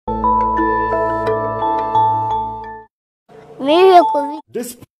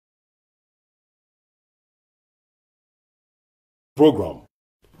This program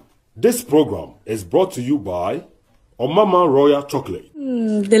is brought to you by Omama Royal Chocolate.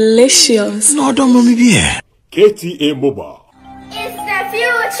 Delicious. No, don't mommy be. KTA Mobile. It's the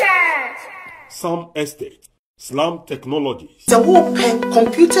future. Sam Estate. Slam Technologies. The whole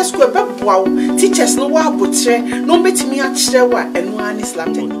computer school wow. Teachers no wa botre no betimi a chirewa eno ani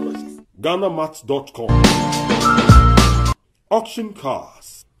Slam Technologies. GhanaMats.com. Auction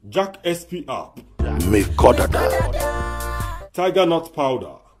Cars. Jack SP app. Me kodada. Tiger Nut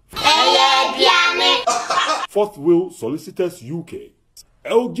Powder. Fourth Wheel Solicitors UK.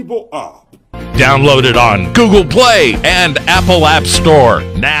 Eligible app. Download it on Google Play and Apple App Store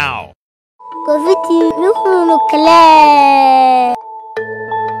now. KOFI TV, clair.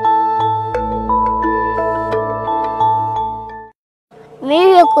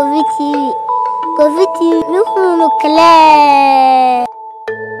 Maybe KOFI TV, clair.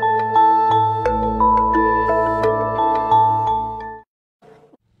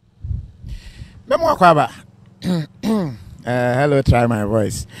 Hello, try my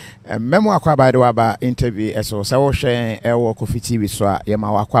voice. Memo akwaba de waba interview so wo hwen ewo KOFI TV so a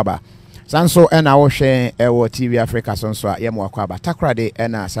yema wakwaba. Sanso ena wo hwen ewo TV Africa so a yema wakwaba. Takoradi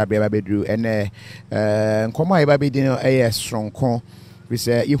ena sabre ba bedru ene nkomo a ba bedi no stronko. We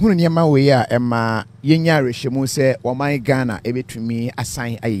say yehunu niema we a ema yenya rehemu se oman Ghana ebetumi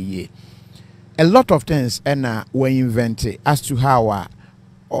asan ayeye. A lot of things ena were invented as to how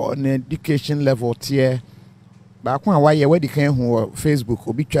on education level tier. Back when why you can who Facebook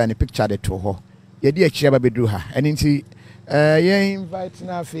or be trying to picture the to her. Ye dear Chiaba Bedruha. And into ye invite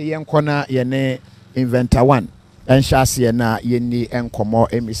na fe yen corner ye ne Inventor 1. And Shasi na ye ni encomo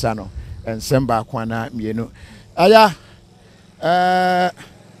emisano. And Semba Kwana mienu. Aya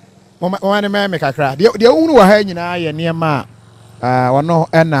Mama me kakra. The unu wa hen na ye near ma wano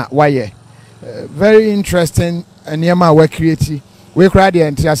ena waye. Very interesting near ma we create. We cried the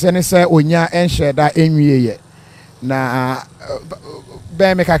entire sense onya enshare da enwie na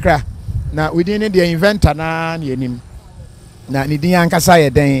be me kakra na within the inventor na yenim na ni din ankasa ye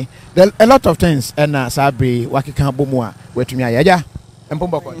den a lot of things na sabre wakeka bomu a watumi ayaja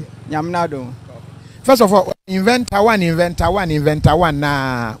empomboko nyamnado. First of all, inventor one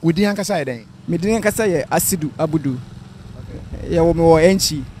na within ankasa ye den me din ankasa ye asidu abudu ye wo me wo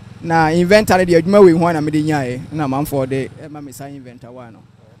enchi na inventor de adwuma we ho na me de nyae na manfo de ma me sa inventor one no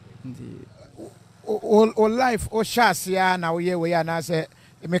all life o shasia na we ya na say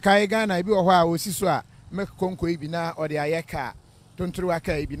me kai Ghana ibi wo ho a osiso a me konko ibi na o de ayeka tonturu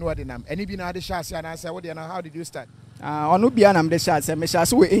aka ibi no de nam eni bi na de shasia na say wo de na how did you start onu bia na me de shasia me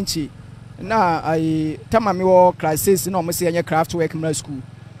shasia we enchi na I tama me wo class 6 na mo say anya craft work mra school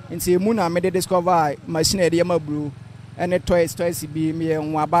nti emu na me de discover machine de ma bru ene toys bi me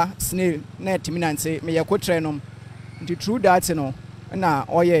nwaba snail na etimi na nse me ye kotre nom nti through that no na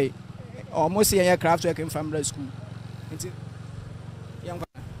oye almost a craft work in family school.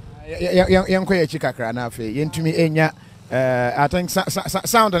 Young quay chicka na fe yentumi enya I think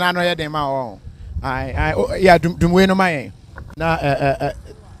sound and I know them all. I dumwe no my na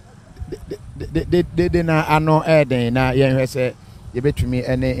de na ano eden na yen say you betumi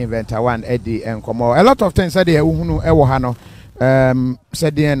any Inventor 1 edi enkomo a lot of things said there uhunu ewo ha no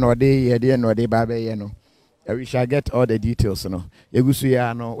said there no de ba be ye no. We shall get all the details no. Yegusu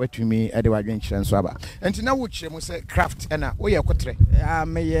ya no wetumi ede wadwen kire nso aba. Enti na wo kire mo say craft na wo ye kotre.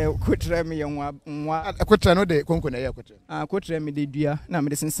 Me ye kotre me ye nwa kotre no de konko na ye kotre. Kotre me de dua na me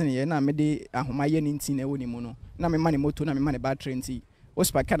de sensene ye na me de ahoma ye ni ntin na wo ni mu no. Na me ma ne moto na me ma ne battery nti. Wo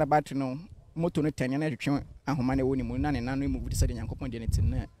spark na battery no moto no tanya na twetwe ahoma na wo ni mu na ne nanu mu bude sade Nyankopon de ne tin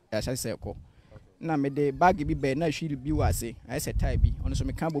na ya sha se ko. Na me de bag bi be na hwiri bi wase. Ai se tie bi. Ono so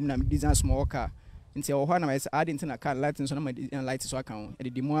me kan bom na me design small car. Nti wo ho na me say add into na car light so na me light so aka ho e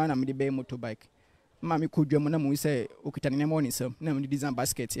de mu na me de be motorbike ma me kodwam na mu say okuta ne mo ni sam na me design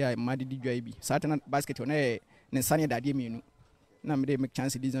basket ya ma de dwa bi satan basket na ne nsane dade mienu na me de make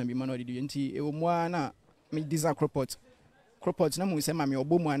chance design bi ma na de nti e wo mu na me design cropot na mu say ma me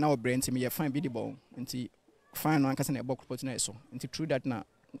obo mu na obrent me ye fine bi de bon nti fine no ankasa na e bo cropot na so nti through that na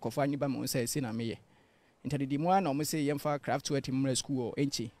kofa ni ba mu say say na me ye nti de mu na mo say ye mfa craft work in school o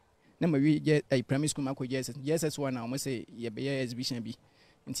enchi na we get a primary school mako Jesus one na almost say ye be exhibition bi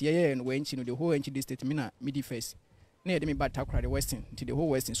nti ye no wenchi no the whole enchi district me na midi first na ye de me ba Takoradi western nti the whole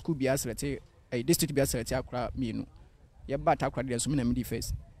western school bi aselete a district bi aselete akra mienu ye ba Takoradi so me na midi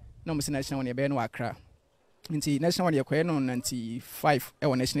first na mo say national one ye be no akra nti national one ye koye no 95 e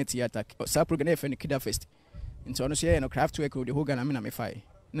won national theater sa program e fe no kida first nti ono so ye no craft work the whole Ghana me na me fai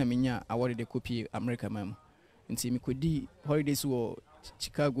na me nya award de copy America mam nti me kodi holidays wo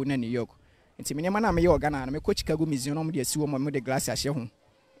Chicago na New York nti me nema na me yo Ghana na me ko Chicago museum no mo de asi wo mo de glass ahye ho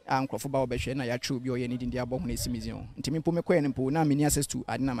ankrofo ba obehwe na ya true bi oye ni dindi abo ho na esi museum nti me po me koye ne po na me ni access to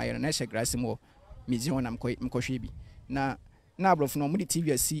ade na maye na hye glass mo museum na me hwe bi na abrofo no mo de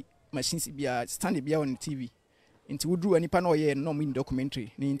TV asi machines bia stand bia on TV nti wudru anipa na oye no mo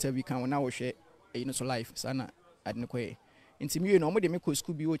documentary ni interview kan na wo hwe no so live sana ade ne koye nti me no mo de me ko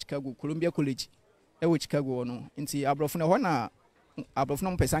school bi wo Chicago Columbia College wo Chicago no nti abrofo na ho na abrofo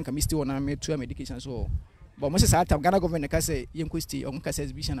no pesa nka misti wona me to medication so but mo se sa time Ghana government ka say yenkosti o ka say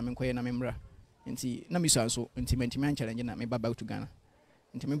exhibition na me koye na me mra nti na mi so anso nti mentimi an challenge na me back to Ghana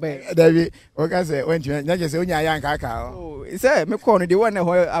nti me ba David o ka say wentimi na je say onya ya nka aka o say me call no de one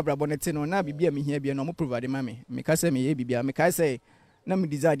ho abrabo ne te no na bibia me hia bia no mo provide ma me ka say me ye bibia me ka say na me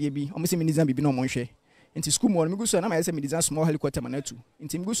design de bi o mo se me design bibi no mo hwe nti school mo no me guso na ma say me design small helicopter manatu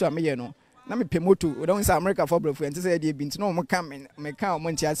nti me guso me ye no na me pemoto o don say America for brofo nti say de bi nti no mo ka me ka o mo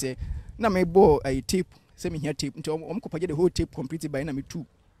nti ase na me bo tape say me here tape nti o mo kopage the whole tape complete by na me tu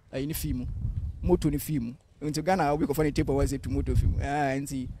ni film moto ni film nti Ghana we go for the tape was to moto film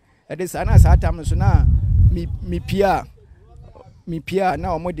nti that is ana sa time so na me pia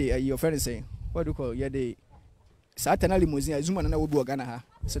na o mo de your friend say what do you call ye de Satana limousine azuma na wo bi Ghana ha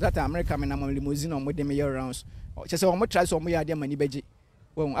so that America me na mo limousine o mo de me year rounds o che say o mo try so o mo ya de mani beje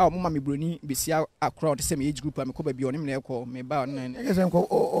won a mo ma me broni besia across the same age group am ko ba bi onim na ekọ me ba on na e say ko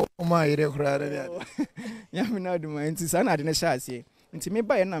o ma ire kurare ne ya me na do ma nti sana de ne sha ase nti me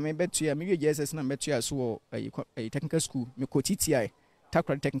ba ye na me betu ya me wie JSS na betu ya so wo technical school me ko TTI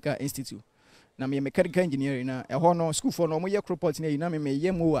Takoradi Technical Institute na me mechanical engineering na e ho no school for no mo ye cropot na na me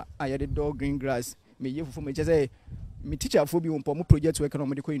ye mowa aye de dog green grass me ye fufu me che say me teacher fo bi won po mo project work na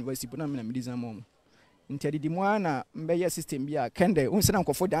mo de ko university but na me na me design mo nti adi mu ana mbeye system bia kende unse na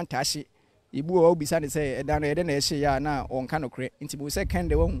nkofo dan taahye ibu o bisa ne say eda no ede na ehye ya na onka no kre nti bu se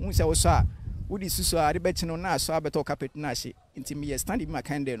kende unse wo so a wudi susu a de bechi no na so abeto carpet na ahye nti me stand bi ma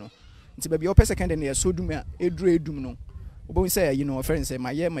kende no nti ba bi o pese kende na ye so dum a edum no obo say you know friend say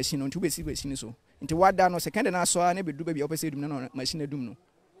my ye machine no nti besi machine so nti wada no se kende na so a na bedu ba bi o pese edum no machine edum no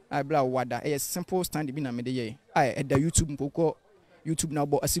I bla wada e simple stand bi na me de ye ai eda YouTube mpoko YouTube na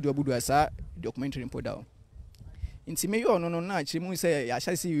bo asidu abudu asa documentary mpo down nti me yo no na chiri mu say ya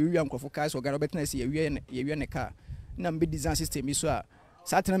hya se wi ankrofo kai so gara betna se ye wi ne car na mbe design system so a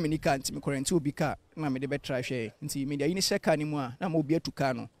satena me ni car nti me current obi car na me de betra hwe nti me de yi ni hye car ni mu a na ma obi atu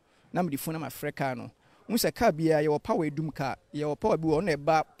car no na me de phone na ma frɛ car no mu se car bia ye wo power edum car ye wo power bi wo na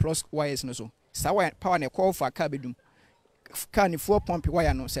eba plus wires no so sa wire power na call for car bedum car ni 4 pump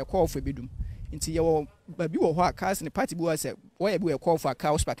wire no se call for bedum nti ye wo ba bi wo ho a cars ni party bi wo se wire bi wo call for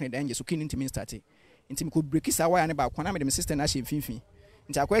car spark ni danger so kin nti me start nti me ko break sa wire ne ba kwa na me de me sister na hye mfimfi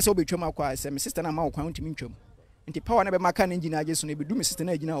nti akwese obetwam akwa se me sister na ma wo kwa ntimi ntwam nti power na be maka na engine age so na be du me sister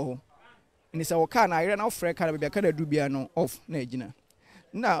na agina ho ni se wo car na ire na ofre car be ka na du bia no off na agina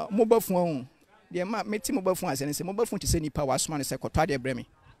na mobafu ho de ma meti mobafu ase ne se mobafu ti se nipa wasoma ne se kotwa de breme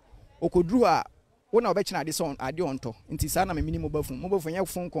okoduru a wona obekina ade so ade onto nti sa na me mini mobafu nya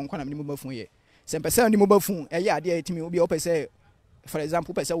fun konkon na mini mobafu ye se mpese ni mobafu eye ade etimi obi opese for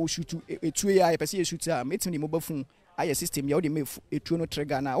example pese wo shoot etu ya pese ye shoot a meti ni mobafu aye system ya wo de me etu no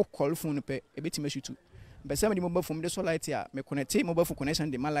trigger na o call phone no pe ebeti me shoot mpese me ni mobafu me de so light a me connect mobafu connection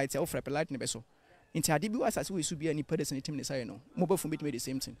de ma light a o frap light ne be so nti ade bi wasase we su bia ni person etim ne say no mobafu beti me the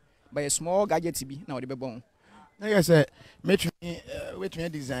same thing by a small gadget bi na wo de be bon na ye say metumi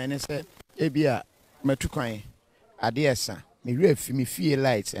design say e bia matukwan ade esa me refi me fie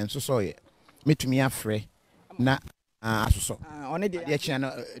light enso so ye metumi afre na asoso one de chia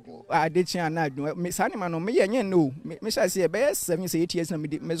na ade chia na me sanima no me ye nye no me sha se be 7 say 8 years na me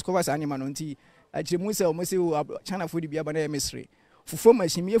discover sanima no nti akire mu se o mo se chana fodi bia ba na mesre fufo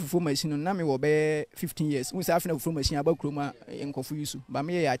machine me fufo machine na me wo be 15 years mu se afina fufo machine abakroma enkofu yusu ba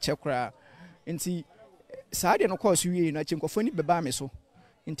me ye ya chekra nti saade no course wie na chenkofo ni beba me so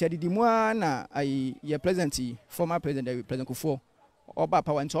nti adidi mu na ai ye president former president president Kufo oba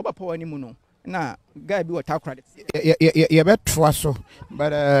power nti oba power ni mu no na guy bi water credit ye betwa so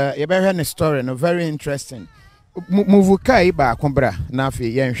but ye be hwe ne story no very interesting move kai ba kombra na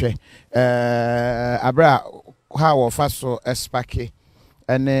afi ye nhwe abra how of so espake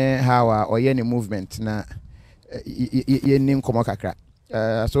ene how oye ne movement na ye ni nkomo kakra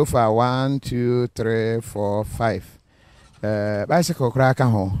so far 1 2 3 4 5 bicycle crack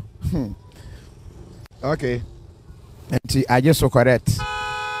ho okay and I just so correct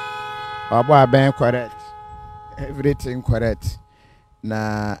abo ben correct everything correct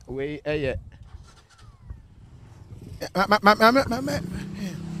na we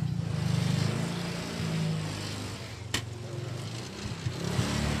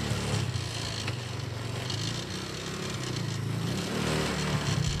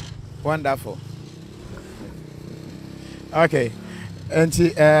Wonderful. Okay. And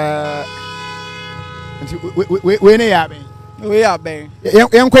we are bang.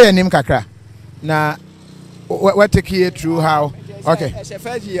 Young quay name kakra. Now, what take you through how? Okay.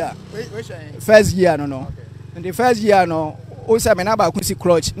 First year, no. And the first year, no. Also, I'm not see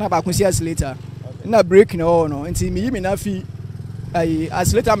crutch, not about years later. Not break no. And see me, na fee.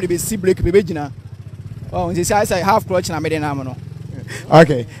 As later, I'm the see break, baby. Oh, and this I half crutch, and I made an ammo.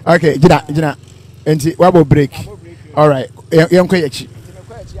 Okay. Gina. And what about break? All right. Young quay.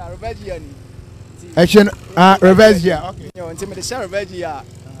 Action, reverse here. Okay. You want me to share reverse here?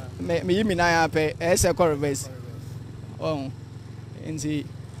 Me na pay. Call reverse. Oh, and see,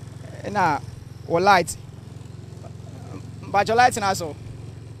 na or light. But your lights na so.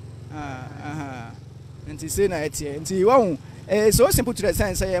 And see na etie. And see one. It's so simple to the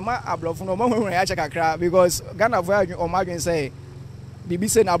sense. Say ma abroad no more when I check a crowd because Ghana voyage or margin say.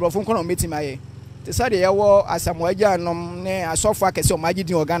 BBC na abroad kono meeting my. Te say dey wo asamoaja nom ne asofo akese o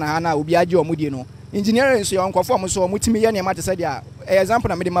magidi organa ha na obi age omudi no engineering so yon kofo mo so mutimi ye ne ma te say dey example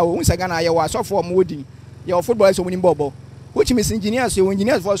na me dey ma wo unsa Ghana ye wo asofo o modi ye wo football so muni bobo which means engineers so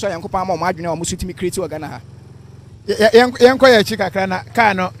engineers for so yan kopa ma o madwene o mo sutimi create organa ha yen ko ye chikakra na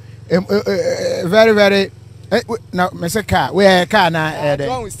car no very now me say car we car na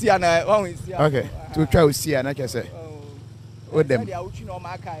one we see na one we see okay to try we see na kese o dem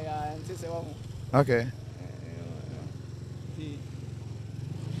okay.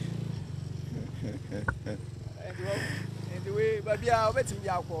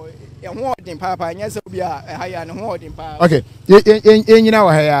 Okay. You know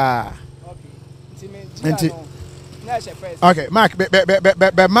okay, Mark,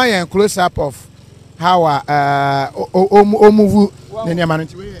 but my close up of how move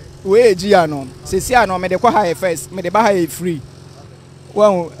we Giano. Sesiano me de kwa high first, me de ba free.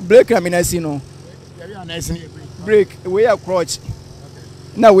 Well, break criminals, you know. Break, we are crutch.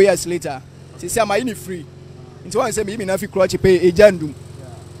 Now we are later. She said, "My in free." Into one say, "Me na fi crutch pay a jandu."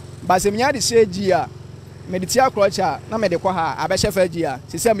 But se me had the say gia. Me the tia crutcher. Na me de kwa ha. Abeshe fe gia.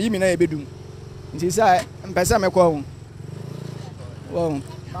 She said, "Me na ebedum." She said, "Mpesa me kwa ho." Well,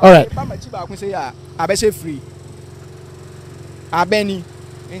 all right. Ba ma chi ba kun say ya. Abeshe free. Abeni.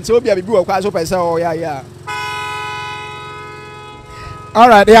 Into obi abibi wo kwa so pesa o ya. All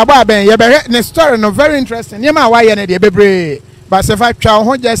right, the about ben you be the story no very interesting. You ma why you dey bebre, but if I try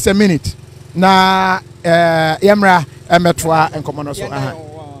on just a minute. Na yemra emetoa enkomo no so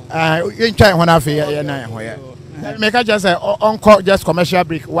you try ho na afi ye na ho ye. Make I just say on just commercial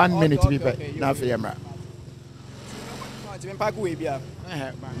break 1 minute be na afi yemra.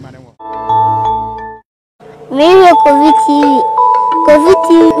 Maybe KOFI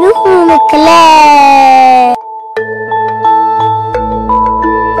TV, no clear.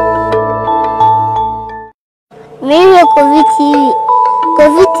 Maybe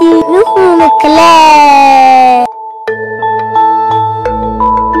KOFI TV, no clear.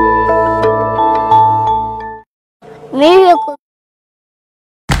 Maybe.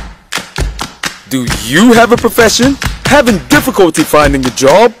 Do you have a profession? Having difficulty finding a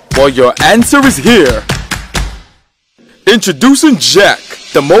job? Well, your answer is here. Introducing Jack,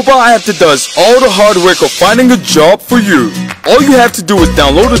 the mobile app that does all the hard work of finding a job for you. All you have to do is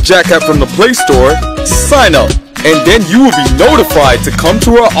download the Jack app from the Play Store, sign up, and then you will be notified to come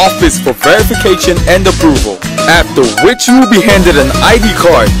to our office for verification and approval. After which you will be handed an ID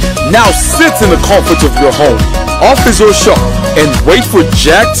card. Now sit in the comfort of your home, office or shop, and wait for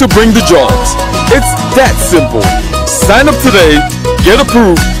Jack to bring the jobs. It's that simple. Sign up today, get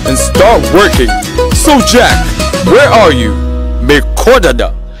approved, and start working. So Jack, where are you?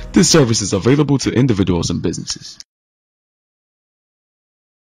 Mekodada. This service is available to individuals and businesses.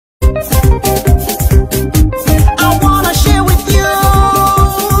 I wanna share with you,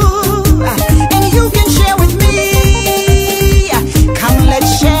 and you can share with me. Come,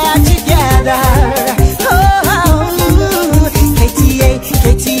 let's share together. Oh,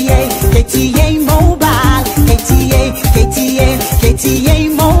 KTA Mobile, KTA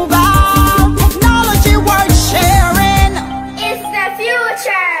Mobile. Technology worth sharing. It's the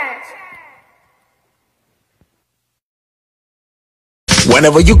future.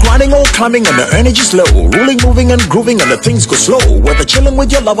 Whenever you're grinding or climbing and the energy's low, rolling, moving and grooving and the things go slow, whether chilling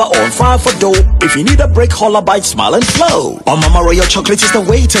with your lover or on fire for dough, if you need a break, holla, bite, smile and flow. Mama Royal chocolate is the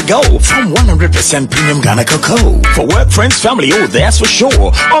way to go, from 100% premium Ghana cocoa. For work, friends, family, oh that's for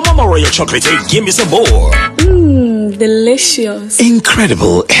sure. Mama Royal chocolate, hey, give me some more. Delicious.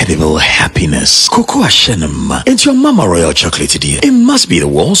 Incredible edible happiness. Cocoa Shanum. Into your Mama Royal chocolate dear. It must be the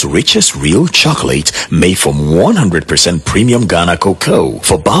world's richest real chocolate made from 100% premium Ghana cocoa.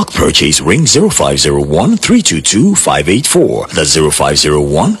 For bulk purchase, ring 0501 322 584. That's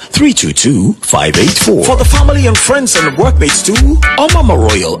 0501 322 584. For the family and friends and workmates too. Oh Mama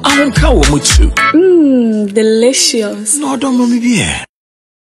Royal, I won't cow mutsu. Delicious. No, don't mommy be.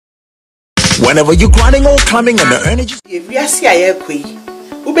 Whenever you're grinding or climbing on the energy. We are see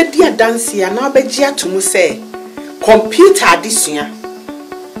Ubedia dance ya na obejia to mu say computer adisua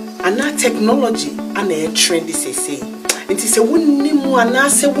ana technology ana e trend say nti se wonni mu ana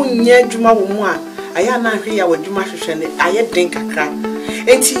se wonnya adwuma wo mu a aya na hwe ya wadwuma hwehwe ne aye den kakra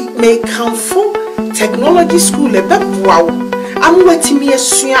nti me kamfo technology school e beboa wo amwatimi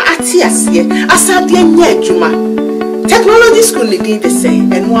asua ate ase asade nya adwuma technology school ne din the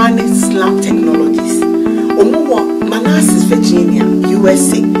same and one is Slam Technologies omo Manassas, Virginia,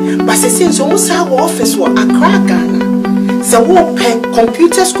 USA. But since almost our office were Accra, Ghana. So we pay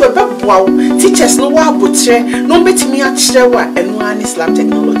computer school, wow, teachers no wa butcher, no bet me at Shewa and one Islam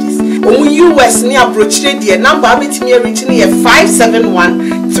Technologies. US near brochure, the number bet me reaching here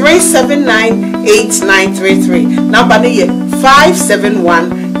 571-379-8933. Number near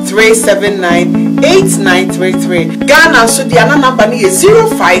 571-379-8933. Ghana, so the other number near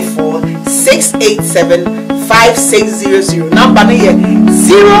 054-687. 5600 number here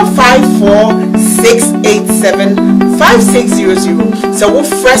 054-687-5600. So we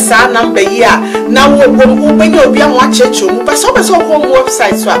fresh our number here. Now we open your be one church room. But so home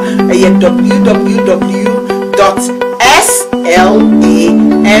website so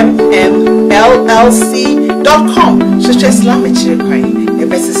www.slammllc.com. So just Islam Church the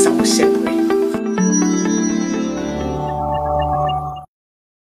best is some shepherd.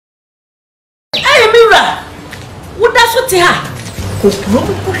 Kopro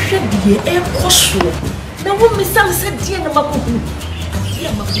ko hwede e koso na wo misam se die na makohu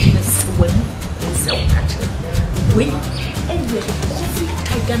ya makohu se wani se okache we eye kofi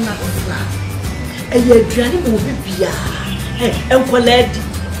tiger na fla eye aduane mo bibia enkoladi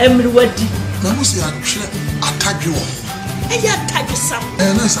emriwadi na mo se atwe atadwe wo eye atadwe sam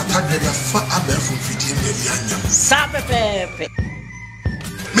na se atadwe ga fa abefo fidie me bi anyam sa pepepe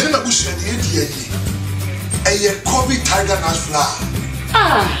me na busu ne die eye KOFI tiger nut flour.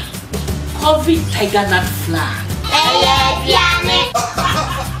 KOFI tiger nut flour.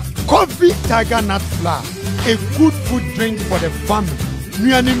 KOFI tiger nut flour, a good food drink for the family.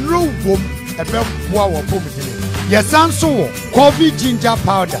 We are in row womb about power pomegranate. Yes, and so KOFI ginger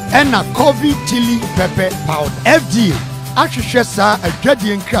powder and a KOFI chili pepper powder. FDA. Actually, sir, a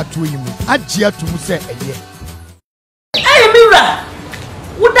gradient crack to him. Ajia to Muse a year. Hey, Mira,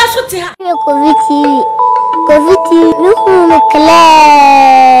 what does it have? KOFI TV. KOFI TV, nous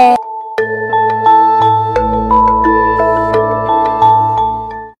clair.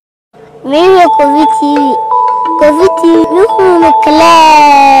 Mais KOFI TV, nous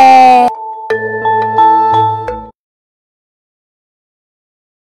clair.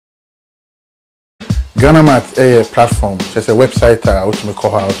 Ghana Mat a platform, just a website out me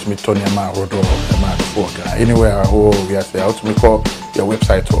call out me Tony Ma Rodo anywhere we are say out me call your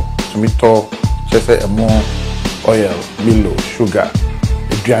website to me to just a more oil, Milo, sugar,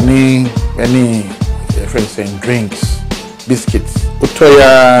 aduane, any friends saying drinks, biscuits.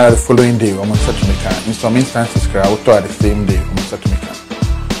 Utoya the following day, almost such make in some instances, utoya the same day, almost such make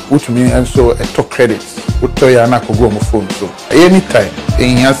which means also a talk credits. Utoya na ko go mo phone so anytime,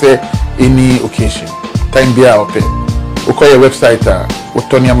 in say any occasion, time be open. Ukoya website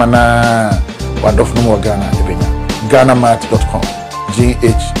utonya mana wadof no Ghana ebenya ghanamat.com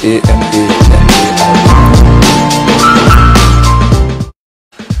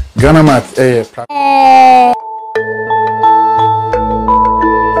Ghana Mat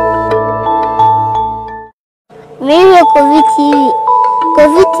Mais KOFI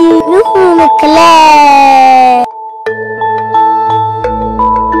TV, nous clair.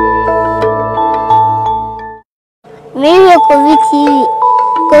 Mais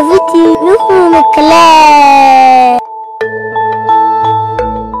KOFI TV, nous clair.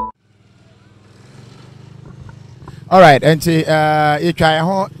 All right, and you try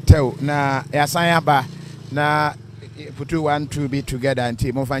a tell na yasanya na put 1 2 be together and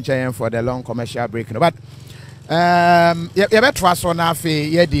team for the long commercial break. But you better trust on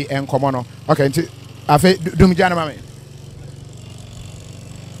afe yedi en komono. Okay, nti afe dum jana mame.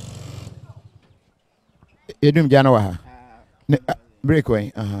 Edum jana wa ha.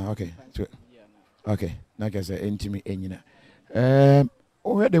 Breakaway. Okay. Okay. Like I said, intimi enyina.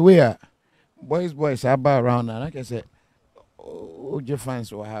 Oh the way boys about around and like I said, oh, your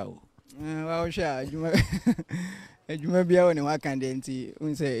fans were how. Well, sure, you may be on a candy.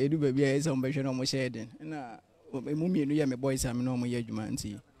 We say, it will be some version of my shed. And Mummy, you my boys, I'm no more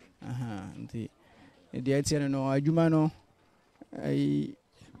Yajumanti. Aha, the Etiano, Ajumano.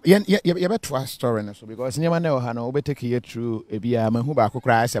 You better trust story so because never know how we take you through a beer man who back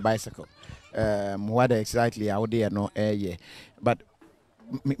cries a bicycle. What exactly out there no air, but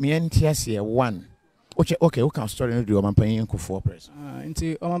me and here one. Okay, what kind of story do you paying for press?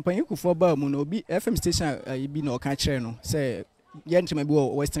 Into paying for Bermuno be FM station, be no catcher no say, Gentleman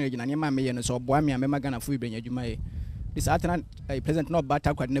Western region and your mammy and so Boamia, Mamma Free Brain, you may. This Atlant a present not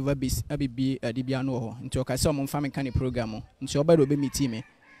batter could never be a Dibiano into a some farming canny program. Into your bed will be me team.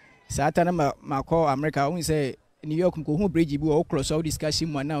 Satana Marco America only say New York who bridge you cross all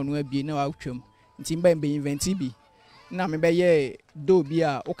discussion one now no be no outcome. Timber be inventibi. Now me ye do be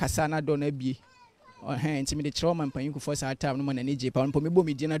a Okasana don't be. Or hands me the trauma and paying for our time no man and EJ pound for me boom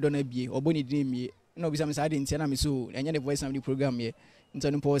dinner don't be or bonny dream ye. No be some side in Siena Misu and the voice of the program ye. Into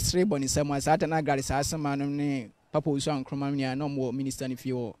the post 3 bonny someone Satana got his ass man Papa was on Cromania no more minister if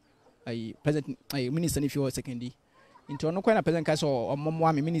you a president a minister if you are secondary. Into no kind of present castle or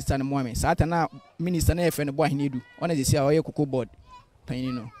Mommy minister and Mommy. Satana minister and friend boy he need. Honestly, see our cocoa board.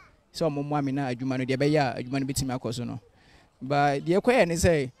 Painino. So Mommy na Jumano de Baya, Juman beating my cousin. But the acquaintance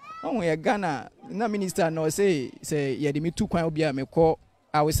say, oh, we are Ghana, no minister no say, yeah, the me 2 coin will be a me call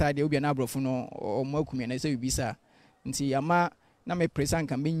outside the Ubian Abrofuno or Mokum and I say, Bisa. And see, Yama, na me present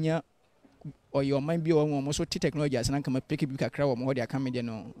Caminia. Or your mind be almost technology as an come pick a crowd more they are coming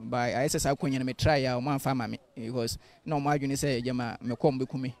no by I says I can try our one family because no margin say Yama me come be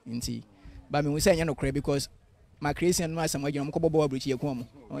coming in tea. But me we say no cray because my Christian master my young couple bridge you come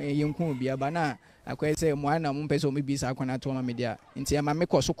or young cool be a banana. I quite say one of peso maybe I can at home media. In tea my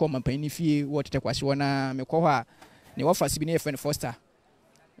make also come and pay fee what take was one me call her. They offer Sibini friend Foster.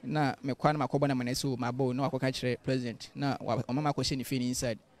 Na me kwana makobana manesu mabo no akokachire president na mama question if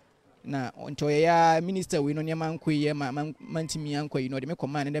inside. Na onto ya minister we no nyama nkwe ma mantimi ankwa you know the me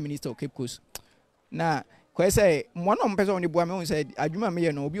command and the minister of Cape Coast na kwa say one on person on the boy me say adwuma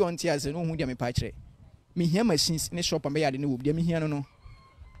me no obi on tia say no hu dia me pa kire me hia machines ne shop am ya de ne obi me hia no no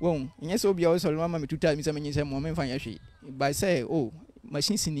won nya say obi also mama me tuta me say me say mo me fa ya hwe by say oh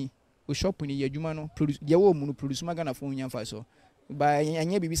machines ni o shop ni adwuma no produce dia wo mu no produce magana fo nya fa so by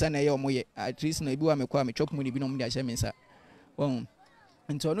anya bibisa na ye omoye at least na bi wa me kwa me chop mu ni bi no mu dia hye me nsa won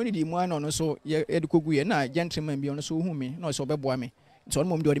nti ono ni di mu ano no so ye edikogu ye na gentleman bi ono so hu me na so beboa me nti ono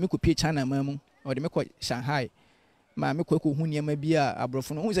mom de me ko pie China mamu o de me ko Shanghai ma me ko hu niam bi a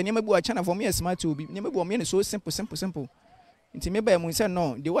abrofo no hu ze niam bi wa China for me smart obi niam bi o me so simple nti me ba mu se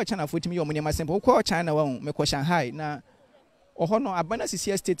no de wa China for timi yo mo niam simple ko China wa me ko Shanghai na oho no abana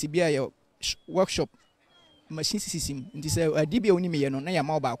CC state bi a ye workshop machine system nti se adi bi oni me ye no na ya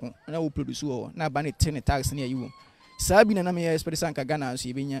ma ba ko na wo produce wo na abana ten tax na yiwo sabi na me expect sanka Ghana so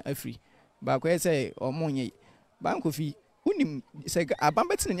yebenya afri ba ko say omonye banko fi unim say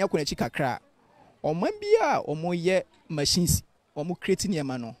abambeti na yakona chi kakra oman bia omoye machines omo create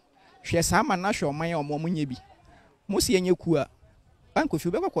niema no hwe sa ma na hwe oman omonye bi mo se yenye ku a banko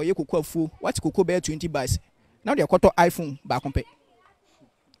fi be ko ye kokko afu what kokko be 20 bucks now they koto iPhone ba kompe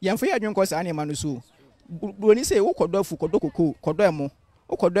yamfa ya dwen ko sa niema no so broni say wo kodo afu kodo kokko kodo emo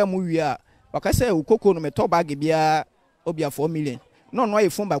wo kodo emo wi a wakase ukoko no meto bag bia obia 4 million no ayi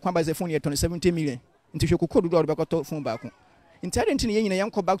phone ba kwa ba ze phone ye 70 million nti hwe kokko do be koto phone ba ko nti ade nti ye nyina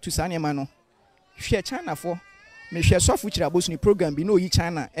yanko back to sane ma no hwe China for me hwe sofu kira bosu ni program bi no yi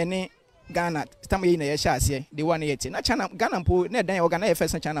China ene Ghana stam ye na ye sha ase de one ye na China Ghana mpo na dan ye organize ye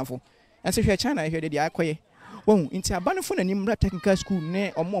first China for nti hwe China hwe de akoye won nti abane fo na nim ra technical school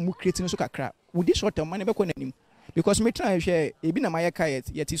ne omo create no so kakra we di short term man be ko na nim because me try hwe ebi na maye kai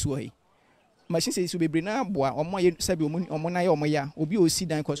ye ti so he machine say so bebre na boa omo ye sabi omo na ye omo ya obi o si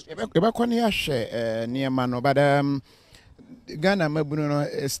dan cost e be ko ne ya hwe niema no but Ghana mabunu no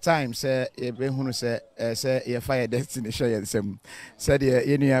it's time say e be hunu say ye fire destiny share ye sem say de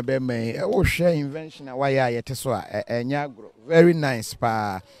ye nua be mai wo hwe invention a why ye te so a enya agro very nice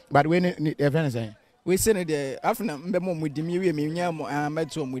pa but we need event say we say ne de afna mbe mo mudi mi we nya mo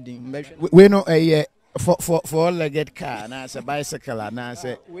amato mudi we no for legged car na say bicycle na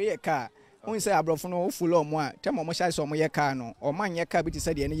say we ye car on say abrofo no full omo a tem omo sha so omo ye car no omo anye car bi ti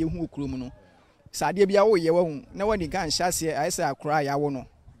say de ne ye hu okurum no sade bia wo ye wahu na wani kan hyase ai say akora ya wo no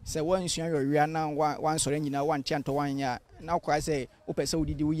say wan hua yowia na wan sore nyina wan tianto wan ya na kwa say wo pese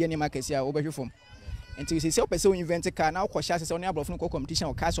udidi wo ye ne makasi a wo behwe fom enti say wo pese wo invent car na wo hyase say oni abrofo no competition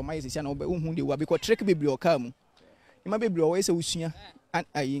o car so mai say na wo hu de wa because trick bibli o car mu ima bebre o yesa usua an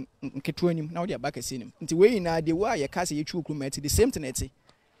ayi nketo anim na wo de abaka senim nti we na de wa ye kase ye twu krumati the same thing eti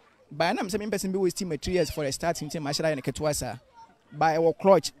by na me say me person be waste materials for a starting team ma shira ye nketo asa by our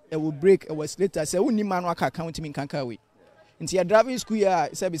clutch it will break it was later say woni man aka account me kanka we nti ya driving school ya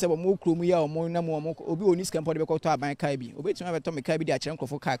say be say mo krom ya mo na mo obi oni scam pod be ko to aban kai bi obetuma be to me kai bi de a kire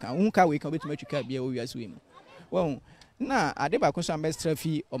nkrofo car kan hu ka we kan obetuma twa car bi ya o wiase we mu well na ade ba ko so am extra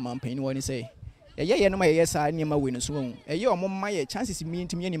fee o man pan woni say ye no ma ye sa niam we no so hu ye o mo ma ye chances mi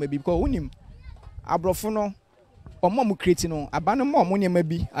ntimi niam bi because wonim abrofo no o mo create no abano mo niam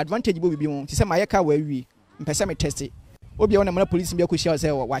bi advantage bo bi mo ti say ma ye ka wa wi mpese me test obi wona na police bi akohia say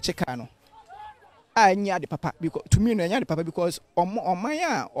wa cheka no anya de papa because to me no anya de papa because oman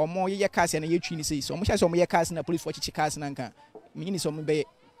a omo ye cars na ye twi ni say so omo sha say omo ye cars na police for chichi cars na nka me ni so omo be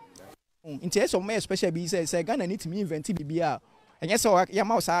inte so omo special bi say Ghana need to me invent bibia anya so ya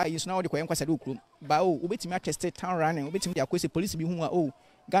ma sa yi so na wo de koyen kwasa de okrum ba o obetimi attest town running obetimi de akwese police bi hu a o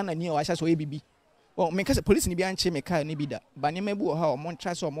Ghana ni o sha so ye bibi o me ka say police ni bi anche me car ni bi da ba ne mabu o ha o mo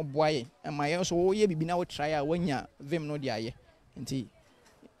ntra so omo boaye ma ye so wo ye bibi na wo try a wanya vim no de aye nti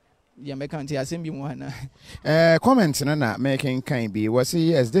ya me kan ti asem bi mu hana comment no na making kind be was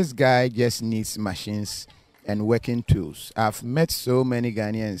yes this guy just needs machines and working tools. I've met so many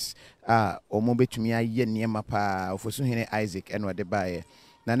Ghanaians omo betumi aye niema pa ofosu hene Isaac and what de bae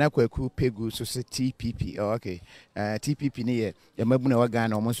nana kwaku pegu so se TPP okay TPP ni ye mabuna wa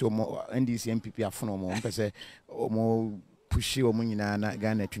Ghana omo so omo NDC MPP afono omo mpese omo pushi omo nyina na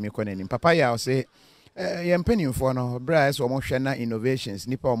Ghana tumi ko nanim papa ya o se yempanimfo no bra so omo hwe na innovations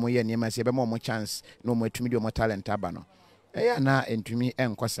nipa omo ye niema se be mo chance no mo atumi de omo talent aba no eya na entumi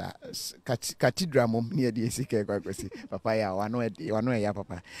enkosa cathedral mom ne de esike kwakwesi papa ya wano ya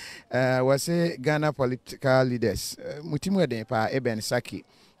papa was Ghana political leaders mutimu eden pa Eben Saki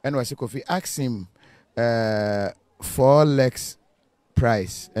and was Kofi ask him 4 lakhs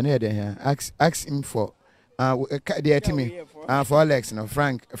price and here ask him for the etimi 4 lakhs no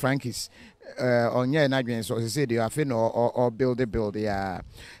Frankis onye na adwen so say they have no or build yeah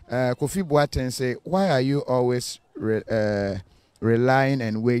Kofi Boateng say why are you always relying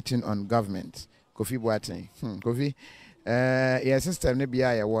and waiting on government Kofi Boateng Kofi your system ne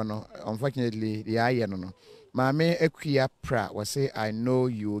bia ye wo no unfortunately the aye no Mame Ekia Pra was say I know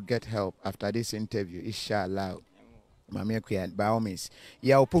you will get help after this interview inshallah Mame Ekia by all means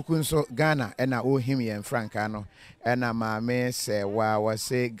ya opokun so Ghana and o him yen Frankano and mame say wa was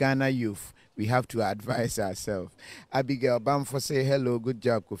say Ghana youth we have to advise ourselves. Abigail Bamfo say hello, good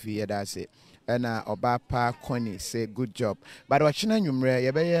job, Kofi. Yeah, that's it. And Obapa Connie say good job. But watching numre,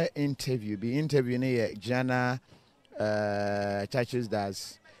 you be interview. Be interview ne Jana Churches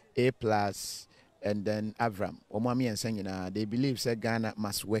does A+, and then Avram. Omami and Sengina. They believe say Ghana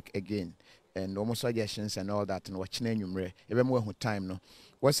must work again. And almost suggestions and all that. And watching numre, you be more time no.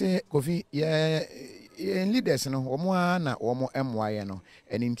 Was say Kofi? Yeah. In leaders no omo na omo MY no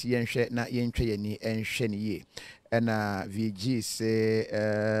and nti yenhwe na yenhwe yani enhwe ne ye and VG say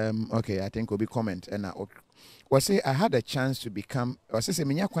okay I think will be comment and was say I had a chance to become was say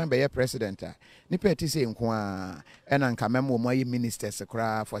menya kwan be president ni peti say nko a and anka memo mo ye ministers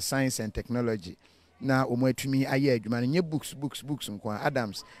kra for science and technology na omo atumi aye adwuma nye books nko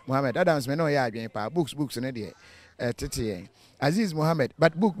Adams Mohammed Adams me no ya adwen pa books ne de tete Aziz Mohammed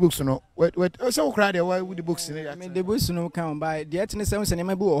but books no what so crowd why with the books I mean the books no come by the etne say say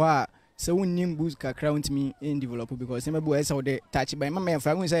me bu ho so wonnim books kakra untimi in develop because me bu say the touch by my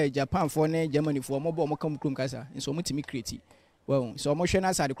friend who say Japan for na Germany for mo bo mo come krum kasa so mo timi create well so mo hwe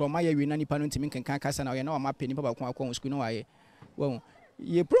na side kro ma ya wi na nipa no ntimi kan kasa na ye na ma peni papa ko akon school no waye well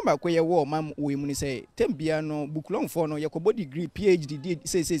ye promba ko ye wo mam we mu ni say tembia no bukulon for no ye ko degree PhD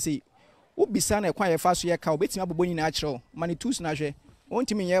say obisa na kwa ye fa so ye ka obetima boboni na akiro mani tools na hwe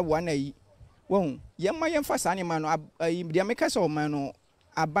ontimi ye wa na yi won ye ma ye fa sa ne ma no de meka so ma no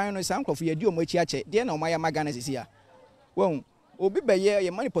aban no san krofo ye di o mo achi ache de na o ma ya magana sisi a won obi be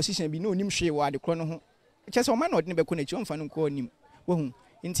ye mani position bi na onim hwe wa de kro no ho che so o ma na odine be ko na chi omfa no ko onim won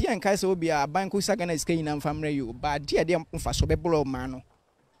nti ye nka se obi a aban ko sagana sika ina mfa mra yo ba de mfa so be blo ma no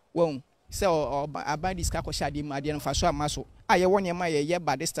won se aban diska ko shade ma de mfa so amaso aye wonye ma ye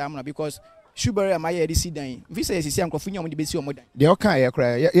ba this time na because Shubere ma ye resi dan visa ye sisi ankrofo nyom de besi omo dan de oka ye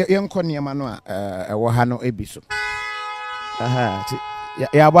kra ye nko niema no a wo ha no ebiso aha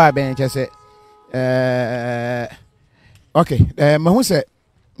ya ba ben che se okay mahu se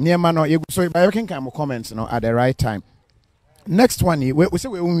niema no ye so ba you can come comments no at the right time next one we say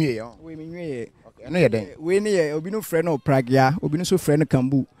we unwie yo we menwie okay no ye den we ne ye obi no frɛ no Pragya obi no so frɛ no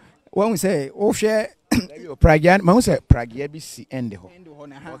Kambu won say o hwɛ Pragya mahu se Pragya bi si end ho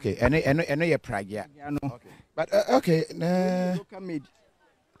okay eno ye Pragya okay But okay, local made.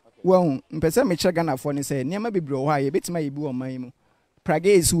 Well, mpesa me check Ghana for ne say niam be bro ha ye betima ye bi o man mu. Prague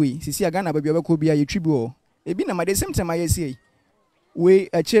is we sisi Ghana ba bi obekọ bia ye tribu ebi na made same time aye see we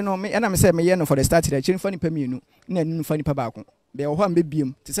ache no me na me say me ye no for the start the ache fa nipa mienu na nnu fa nipa ba ko be ho am be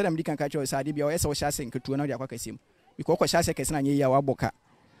biem te say dem di kan ka cho say ade bia o yesa wo sha sen ketu na de akwa kasem because ko sha se kese na nye ya wa boka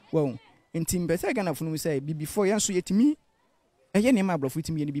well nti mpesa Ghana funu say bi before yan so yetimi eye ne ma brofo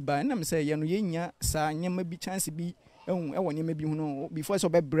timi ye ne bi ba na me say ye no ye nya sa nyama bi chance bi ewo nyama bi hu no before so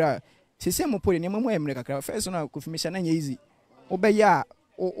be bra sese mo pole nyama mo emre kakra first no confirmation na nya easy obeya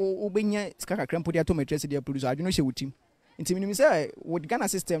obenya sika kakra mpodi atometrese dia produce adweno hye wutim nti minim say with Ghana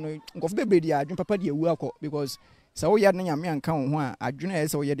system no nkof bebre dia adwen papa dia wu akọ because sa wo ya na nyame anka wo ho a adweno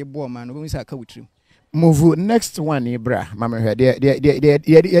ese wo ye de bo ma no be say aka wutrim move next one ibra mama hwe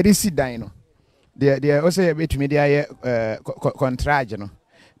de si dan no de o say betumi de aye contract no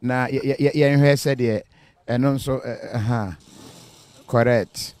na ye hwe se de eno nso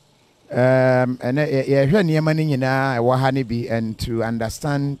correct and yeah, near money and to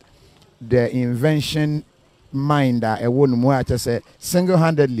understand the invention mind that a woman more to say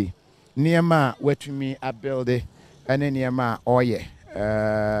single-handedly near ma where to me a building and then near ma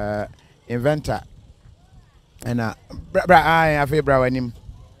inventor and I have a bra him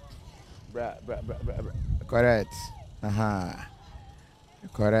correct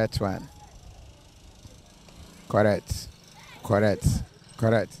correct one correct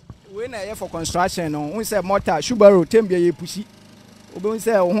when I for construction no we say mortar Subaru tembia ye pushi obe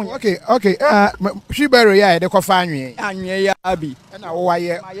say okay Subaru ya de ko fa anwe ya abi na wo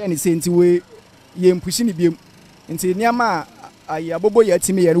waye ma ye ni senti we ye mpushi ni biem nti niama ayi abobo ya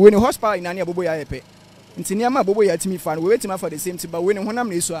timi ye we ni horsepower ina ni abobo ya yepe nti niama abobo ya timi fa no we wetima for the same thing but we ni honam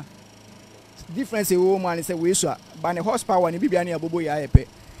na esu a difference e wo man say we esu a ba ni horsepower ni bibia ni abobo ya yepe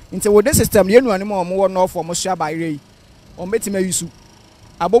nti wo the system ye nuane mo wo no for mo sua ba ire o metima yusu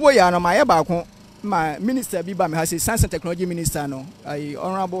abobo ya no ma ye ba ko ma minister bi ba me ha say science and technology minister no ai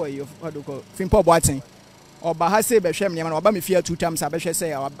honorable of adoko Fimpo Boaten oba ha say be hwem nyama no oba me fia 2 times abehwe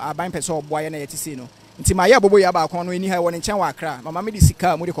say aban pese oboa ye na yeti say no nti ma ye abobo ya ba ko no eni ha woni nchen wa akra mama me di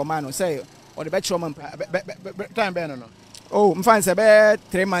sika mo di command no say o de be chro man time be no oh mfan say be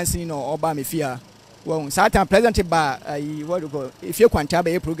 3 months no oba me fia well certain president ba ai what if you kwanta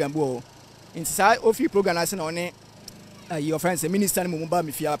be program bo nti sa ofi program na se na one your friends the minister mo ba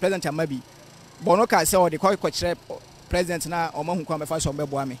me fia president amabi bono ka say o de ko kire president na o ma hu kwa me fa so be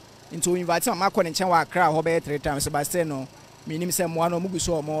boa me nti o invite ma ko ne nchen wa akra ho be 3 times ba say no minim say mo ano mugu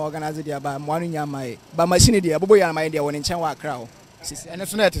so mo organize dia ba mo ano nya mai ba machine dia bobo ya mai dia won nchen wa akra ho sisi ene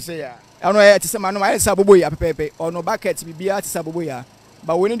so na te say ya ano e te say ma no mai say bobo ya pepepe ono bucket bibia te say bobo ya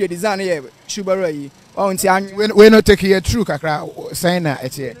ba we the design here Subaru yi o nti we no take here true kakra sign na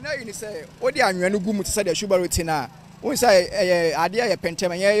etie na you say o di anwe no gumu te say the Subaru ti na we say ade ya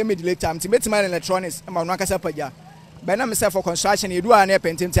pentem ye middle time ti metima electronics ma no akasa paja ba na me say for construction edu a na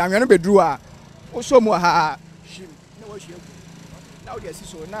pentem ti anwe no bedru a o so mu ha shim na wo hwe na o di asi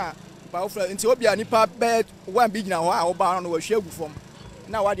so na ba ofra nti obi a nipa be one big na ho a wo ba no wo hwe agu fom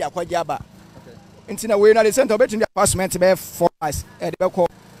na wa di akwaje aba nti na we na the center between the apartment be 4 hours e de be ko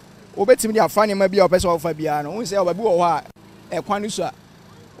obetimi dia fa nyama bia opese ofa bia no won say obabi wo ho a ekwan so a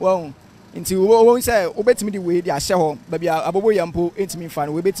won nti won say obetimi di we dia hye ho ba bia abobo yampo entimi fa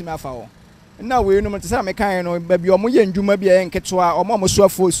no we betimi afa ho na we no mte say me kan no ba bia omo ye ndwuma bia enketo a omo so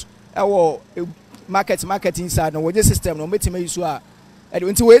afos e wo market inside no we system no betimi yiso a e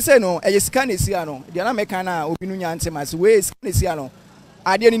nti we say no e sika na esi a no dia na me kan na obi no nya ntem ase we sika na esi a no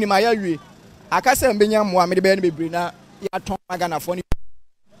ade ni ma ya wie akasa mbenya mo a me de be na bebre na ya ton Ghana for ni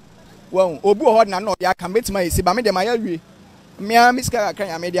well obu ho na no ya kan betima esi ba me de ma ya wie me a miska kan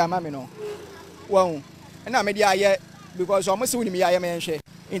ya me de ama me no well na me de aye because o mo se woni me ya me nhwe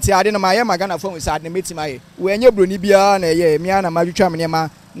nti ade no ma ya Ghana for esi ade na betima ye we enye broni bia na ye me na ma twitwa me ma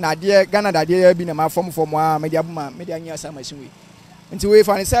na de Ghana da de bi na ma form a me de abuma me de anya sa machine we nti we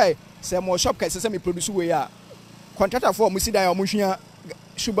fa ni say mo shop ka se me produce we ya contractor for mo si dan o mo hwia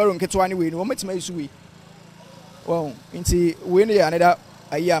Subaru nketo ani we no metima isu we well nti we no ya another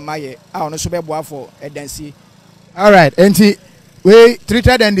ayi amaye a ono so be boa for edansi all right nti we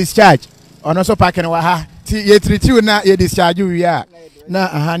treated and discharge ono so parking wa ha ti ye treat you na ye discharge we ya na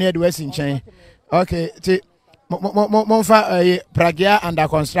aha na de wasi nchen okay ti mo fa Pragia under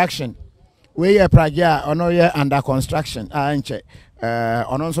construction we ye Pragia ono ye under construction nche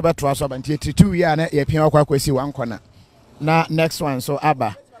ono so be to aso ba nti treat you ya na ye pia kwa kwesi wan corner na next one so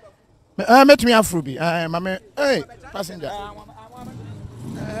Abba met me afrubi mama hey passenger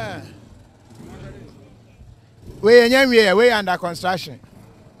we under construction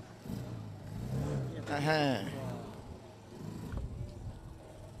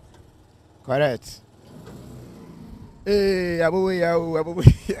Correct. Okay.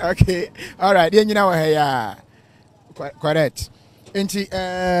 All right. Then you know yeah. Correct. Enti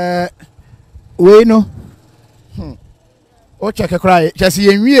we no. O check cry. Just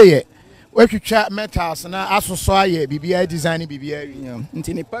yenwie ye. We twitwa metals na asoso aye bibia design bibia wi.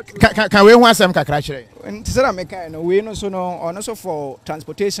 Nti ni can we hu asem kakra kire. Nti say na make no we no so no ono so for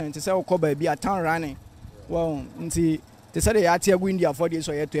transportation nti say wo ba bia town running. Well, nti they said they are here going India for this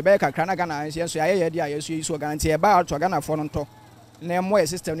or yet to back a Canagana, yes, I hear the ISU so guarantee about to Ghana for on top. Name more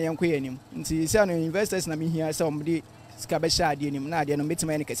system name queen. Nti say no investors na me here somebody scabesha di nim na de no meet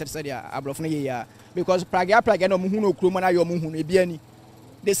me kese say dia abrofo ya because prague no muhu no kuro na yo muhu e bia ni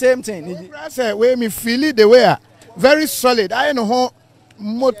the same thing. Say we me feel it the way very solid. I know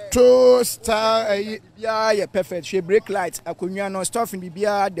motor style yeah perfect. She brake light akonwa no stuff in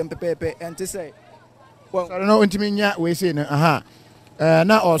bibia dem pepepe and to say well, so no intiminya we say no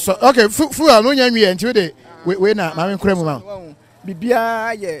na also okay fuel no nya nwie nti we na ma me kura mu ma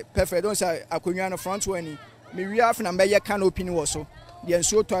bibia ye perfect don say akonwa no front one me wi afna be ye canopy ni wo so de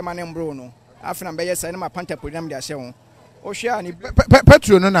nsuo toy ma ne mbro no afna be ye say na ma panta program de ahye ho o hwe ani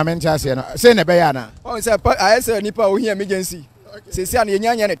petrol no na me ntia se no say na be ya na o say I say nipa o hia emergency say say na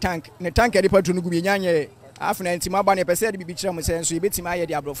nyanya ne tank e de petrol no gu be nyanya afna ntima ba ne pese de bibi kire mo say nso ye betima aye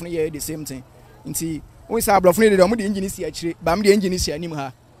de abrofo no ye the same thing nti we say abrofo no de mo de engine si akire ba me de engine si anim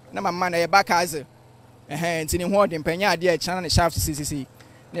ha na mama na ye back as nti ni ho de mpanya ade e chana ne shaft CCC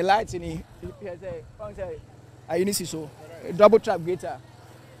ne light ni say on say ayi si so double trap gator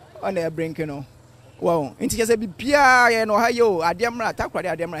on the brink no wow nti say bibia ye no ha yo ademra takwade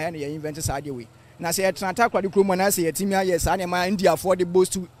ademra he ne ye invent sa ade we na say ye takwade kromo na say ye timi aye sa ne ma India for the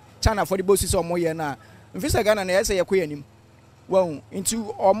boast to China for the boast so mo ye na mfisa Ghana na ye say ye koyanim wow nti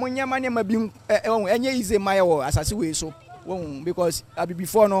omunyama ne ma bi enye ize maye wo asase we so wow because abi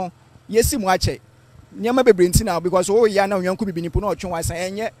before no yesi mu ache nyama bebre nti na because o ya na onyanko bibi nipo na otwe wansan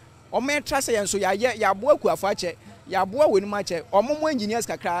enye ometra say enso ya bo akuafo ache ya bo wenu ma ache omomo engineers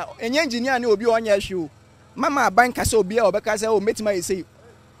kakra enye engineer ne obi onya hwe mama banka say obi a obeka say o metima yesi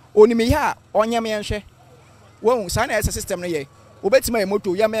onimi ha onya me enhwe wow sa na ese system no ye obetima e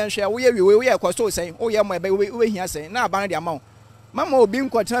moto ya me enhwe wo ye we ye kwaso say o ye mo ebe we hia say na aba na de ama mama obi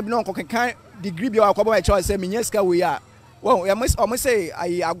nkotena bi no nkokekan degree bi akwaba e choice say menye ska we ya wow ya mo say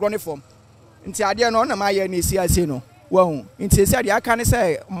ai agrone form nti ade no na ma ye na esi ase no wow nti esi ade aka ne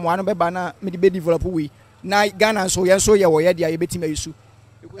say mwa no beba na me de be develop we na Ghana so ye wo ye de ya betima yisu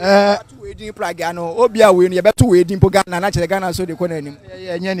to we din praga no obi a we no ye beto we din po Ghana na chere Ghana so de ko na anim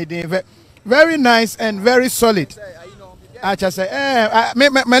ye nya ni din very nice and very solid I just say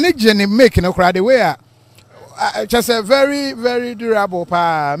manage ni make no crowd the way just a very very durable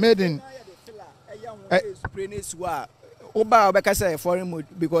pa made in oba obeka say foreign mode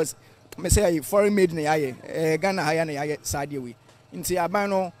because me say foreign made na yaye Ghana haya na yaye sade we nti aban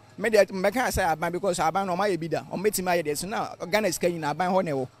no me dey meka say aban because aban no ma ye bida o metima ye dey so na Ghana sika na aban ho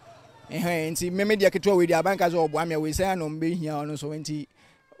na wo nti me dey keto we dey aban ka so obo am we say no mbe hia no so nti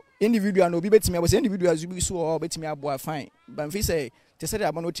individual no bi betimi abo say individual zubi so o betimi abo fine but mfi say te say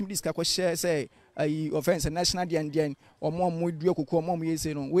aban no team discuss ko share say ai offense national den omo du akoko omo ye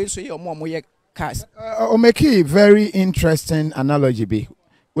say no we so ye omo ye cars o make a very interesting analogy be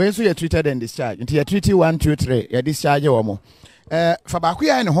we so you treated and discharge until you treat 1 2 3 you discharge omo for ba ku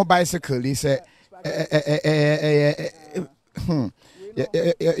ya ne ho bicycle li say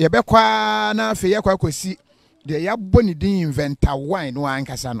ye be kwa na fe ye kwa kosi de ya boni din Inventor wine no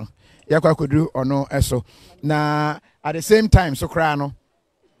ankasa no ye kwa kodu ono eso na at the same time so kra no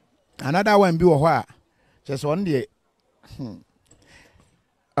another one bi wo ho a just one dey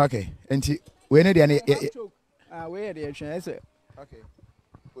okay enti we ne dey na we dey twen say okay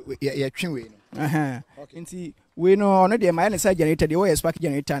ya twen we no enti we no no dey my na say generator dey we spark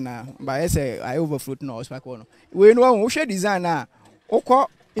generator na ba say I overflow no spark no we no wo hwe design na okọ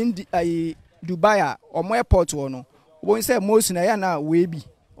in Dubai omo airport wo no wo say most na ya na we bi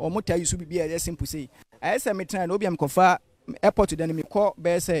omo ta yusu bi ya simple say I say me try no obi am kofa airport then me call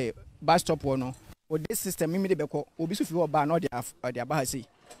be say bus stop wo no o this system me de be ko obi so fi wo ba no de aba ha say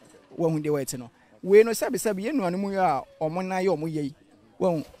wo hu de wet no we no sabe ye nu anu ya omo na ye omo ye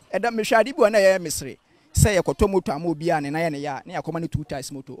wo eda me hwade bi wo na ye misre say ye koto moto am obi a ne na ye ne ya na yakoma ne 2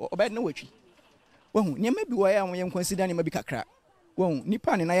 times moto oba na watwi wo hu niam bi wo ya wo ye consider ne ma bi kakra wo hu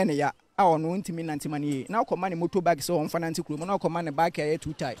nipa ne na ye ne ya a ono ntimi nantima ne na akoma ne moto bag so onfa nanti kuro na akoma ne back ya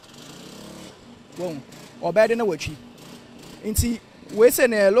 2 times wo hu oba de na watwi nti we say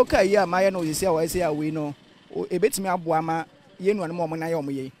na local ya ma ye no yesi a we say a we no ebetimi aboa ma ye nu anu mo na ye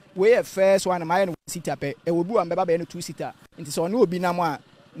omo ye we first one ma ye no seater pe e wo bi wa mbeba be no 2 seater nti so no obi na mo a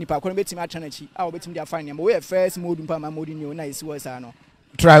nipa ko no betimi atwa na chi a obetimi dia fine we first mode mpa ma mode ni o na isi was ano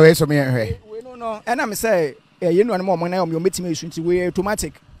try we so me hwe we no and am say ye no mo na o betimi esu nti we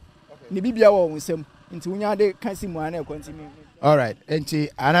automatic ni bibia wo nsem nti unya de kan si mu ana e continue. All right, nti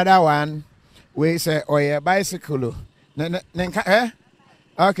another one we say oye bicycle ne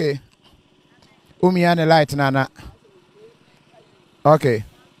okay umia ne light nana okay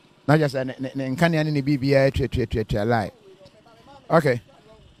na just ne nkane ne bibia twa light okay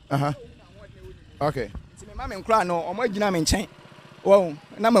okay ti me ma me nkra no o mo agina me nchen wo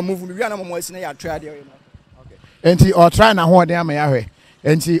na ma move no wi na mo asi na ya try there okay enti or try na ho de am ya hwe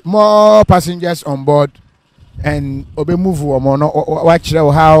enti more passengers on board and obe move omo no watch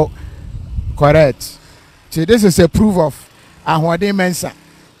how correct. See, this is a proof of ahwade mensa.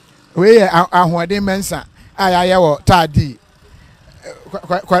 We ahwade mensa. Ayawo tadi.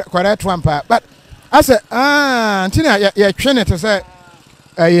 Correct one part. But I said, Tina, you train to say,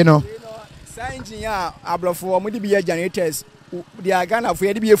 you know. Engineer ablofo mo di be generators. They are Ghana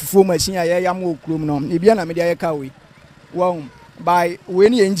for be a full machine. I am work room no. Ibia na me dey ka we. Wow. By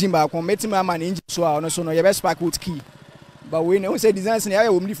when the engine back on metima man engine so no you best spark with key. But we know say designs na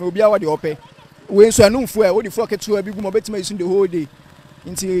ya we for bia what the ope. We so anu fu e wo the fuck to e bi gumo betima use the whole day.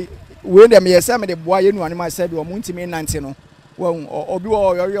 Nti we dem yes am the boy you anu said o muntimi nante no. Well obi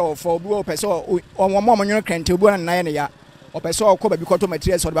wo yo for obi wo pese o mo nyo krente obi na ya o pese o ko ba bi ko to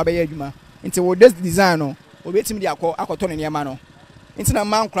materials o ba be ya adwuma. Nti wo this design no obetimi de akoto ne niam no. Nti na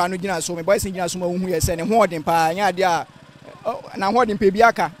man kra no gina so me boys gina so ma hu ye se ne ho odin pa nya de a na ho odin pe bi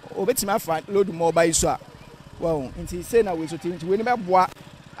aka obetimi afa load mo ba iso a. Well nti say na we so nti we ni be boa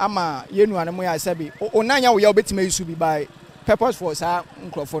ama yenu anamo ya sabi onanya wo ya obetimi isu bi by purpose for sa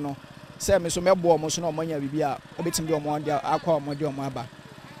nkrofo no say me so mebo mo so na omanya bibi a obetimi de omo de akwa omo de omo aba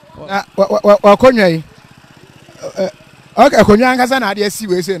na wakonwa yi okay akonwa nkasa na ade asi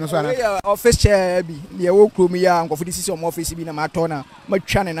we say no so na office chair bi de wo krom ya nkofo di sisi omo office bi na ma to na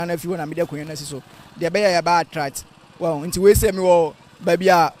matwa ne na fi wo na me de akonwa na siso de be ya ba attract well nti we say me wo baby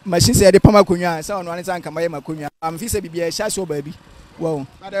a machine say de pama akonwa say ono ane san kama ye makonwa am fi say bibi e sha so baby. Well,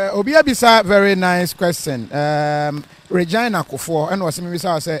 but Obi Abisa, very nice question. Regina Kofo, and was me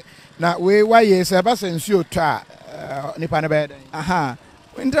say, now we why yes, a bus and shoot Nipan bed. Aha.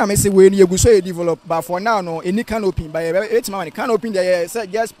 When I say when you go so you develop, but for now, no, any canopy by 8 months, canopy there,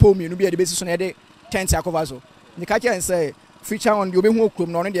 just pull me, no be at the basis on a day 10 sacovazo. The catcher and say, feature on your home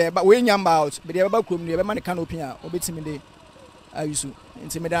room, no, there, but when you're out, but the other room, the other money canopy, or bits in the day. I used to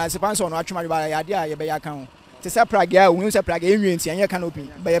intimidate as a person on watch my idea, you bear account. To say Prague, we use a Prague and your canopy,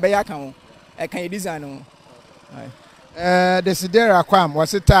 by a account. I can design. The Sidera Quam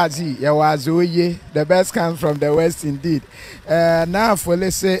was a Tazi, Yawazoye, the best comes from the West indeed. Now for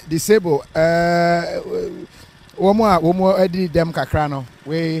let's say disabled, one more Eddie Dem Kakrano,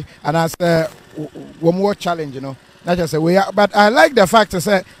 we and as one more challenge, you know. Not just a way, but I like the fact to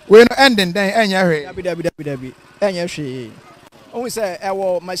say we're not ending then, and you're oh, say,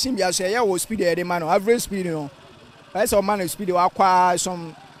 our machine, I say, I will speed the man, average speed, you know. I saw man speed, you acquire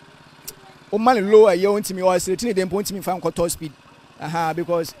some man lower, you want me, or certainly they point me from top speed. Aha,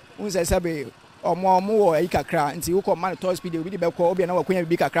 because once I say, or more, a crack, until you call man top speed, you really be called, be another queen,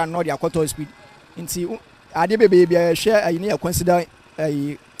 big crack, not your top speed. Until I did baby, I share, I near consider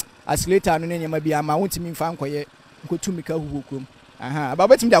a accelerator, and then maybe I'm out to me found quiet, go to make a room. Aha, but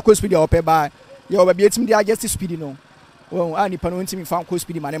wait me, I could speed your pay by your baby, me, I just speed, you know. Well, I need to me found close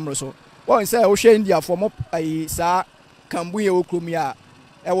speed my name so. Well, say Ocean India for up a sa Cambuya Okrumia.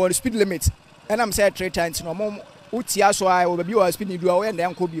 I want speed limit. And I'm saying 3 times no more. Utia so I will be a speed do away and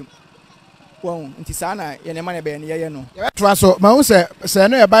then could well, in Tisana, and money be near no. So, Mouse say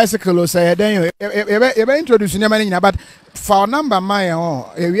no bicycle say then you introduce your but for number my own,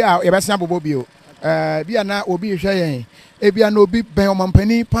 we are a sample bobio. Be a na obi shayin. Ebia no be ben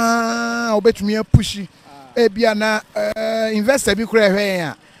company pa obet me pushy. Ebia na investor bi kura hwe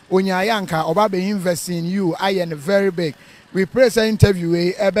ya onya yanka oba be invest in you I am very big. We press an interview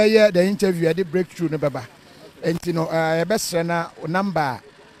the interview at the breakthrough no baba enti no best na number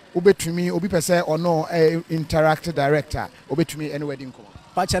obetumi obi pese or no interact director obetumi any wedding call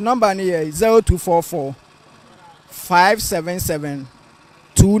patch number ni 0244 577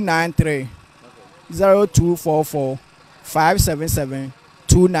 293 0244 577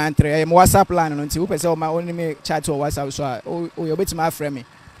 293. WhatsApp line until we say my only me chat or WhatsApp so o you bet my friend me.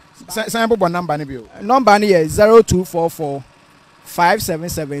 Sample number ni bio. Number ni 0244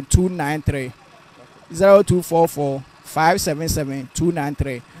 577 293. 0244 577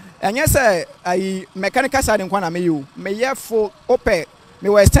 293. And yes I mechanical side nkwa na me you. Me ye for ope me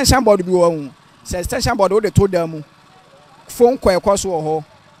we extension board bi wo hu. Say extension board wo de to dam phone kwa ekọ so ho.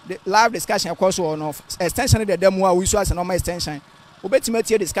 the live discussion across one of extension the demo we so as a normal extension.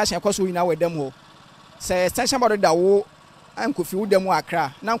 Obetime discussion across we now with demo. Say extension about that wo anko fi wo demo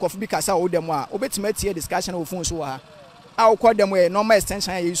akra na anko fi bi kasa wo demo a obetime tie discussion wo phone so wa a wo kwa demo normal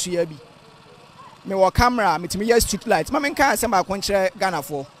extension ya isu ya bi me wo camera metime ya street light ma men kan say ma konkyere Ghana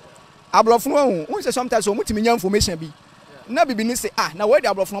for ablofo no hu say sometimes o mutime nya information bi na bibi ni say na we dey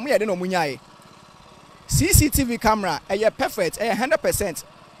ablofo no mo ye de no munyae CCTV camera perfect 100%.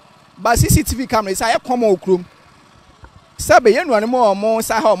 But CCTV camera is common okrom. Sabe ye nuane mo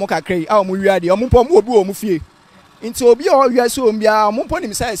sa ha mo kakrai a mo wiade o mo pom obi o mo fie. Nti obi o wiase o mbia o mo pon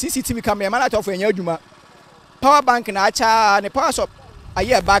nim say CCTV camera man at of enya adwuma. Power bank na acha ne power shop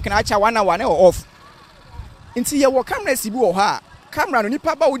back na acha 1 hour na off. Nti ye wo camera si bi wo ha. Camera no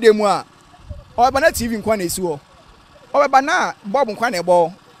nipa ba wo demu a o ba na TV nkwa na esi wo. O ba na bob nkwa na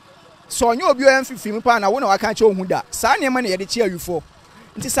ebo. So onye obi o mfifi pa na wo na waka che ohun da. Sa ne ma na ye de che awufo.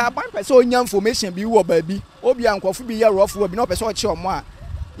 Nti sa ban pese onya information bi wo ba bi obi ankofo bi ye rough wo bi na pese o che omo a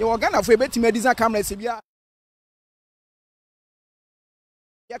ye wo Ghana fo ebetime design camera se bia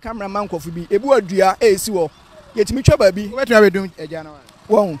ya camera man kofo bi ebu adua esi wo ye timi twa ba bi wetu abedum eja na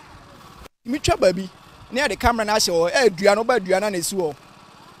wo timi twa ba bi na de camera na hye wo adua no ba adua na esi wo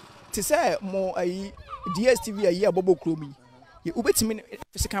ti se mo ayi DSTV ayi abobo kromi ye obetime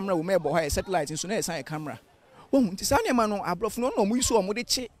fise camera wo me bo ha satellite nso na e san camera. Oh, Tisania mano, a bluff no more so more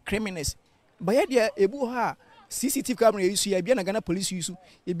criminals. By idea, a boo ha, CCTV camera use, a Biana Ghana police use,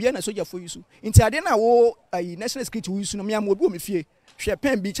 a Biana soldier for use. In Tadena, a national security use, no mean, would be fear. She a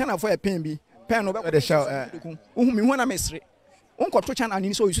pen be channel for a pen be, pen over the show. Whom me one a mystery. Uncle Tochan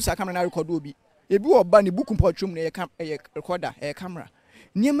and so use a camera record will be. A boo of bunny book room near a recorder, a camera.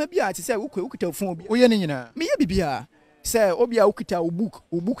 Near maybe I say, okay, phone, we me bibia. Say obia ukita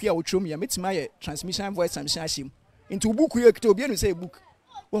book ya utrom ya metima transmission voice transmission ashim into book ya kita obia no say book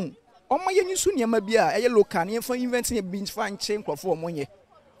won omma ye nyisu niam bia eye local ne fa invent ne bin fa nche nkrofo omonye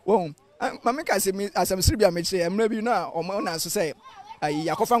won mama ka se asam siri bia me che emra bi na omo na so say ayi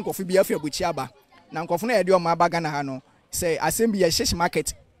yakofa nkrofo bia fa abuchi aba na nkrofo na ye de omo abaga na ha no say asem bia shesh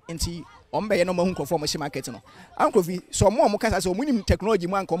market enti ombe ye no mahu nkrofo omo she market no ankrofi so omo ka say omo nim technology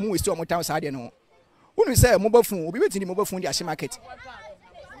mu anko omo we sti omo town sa de no. Unu say mobile phone obi betini mobile phone dia market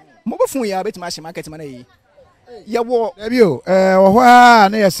mobile phone ya betima market mana yi ya wo ebio wo ho a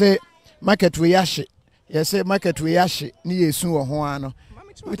na yese market we yahye yese market we yahye ni yesu wo ho ano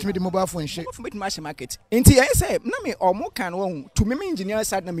betimi di mobile phone hye betima market enti ya say na me omo kan wo to me engineer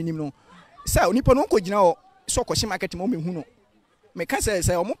side na minim no say onipa no ko gina o so ko hye market mo mehu no me can say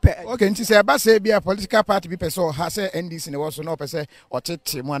omo pe okay nti say ba say bia political party bi person ha say NDC ne wo so na person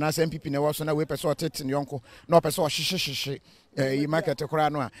otete mu ana say MPP ne wo so na we person otete ne yonko na person ohyehyehye yi market kora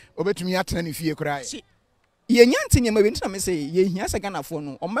no a obetumi atena ne fie kora ye nyante nyama bi ntina me say ye hia say Ghana fo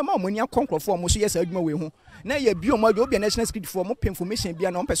no omema omani akonkrofo omo so yes adwuma we hu na ye bi omo ade obi national security fo omo information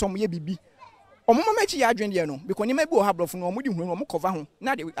bia na omo person omo ye bibi omo mama chi ya adwen de no because nyama bi o ha blofo no omo di hu no omo cover ho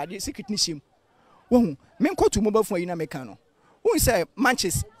na de secret ni shim wo hu me nkotu mobile phone yi na me kan no. Who say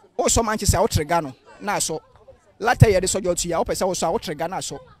Manchester? Oh, so Manchester out Regano. Na so. Later year the soldier to ya. Opesa also out Regano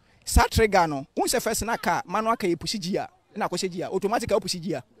so. Sat Regano. Who say first na car manual ka pushijia. Na kwashijia. Automatic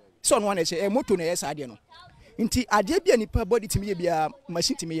pushijia. So no one say moto na yes ade no. Nti ade bia nipa body timi bia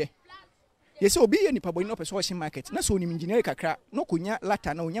machine timi ye. Ye say obi ye nipa body no person washing market. Na so ni engineer kakra no konya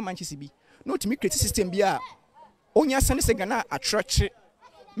later na onya Manchester bi. No timi create system bia onya sane se Ghana attract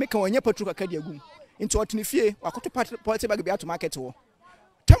make onya petrol kakra dia gum. Into Otunifie, wakoto party bag be out to market wo.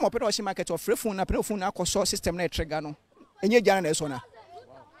 Time opera washing market or free phone na pre phone na koso system na trigger no. Enye jana na so na.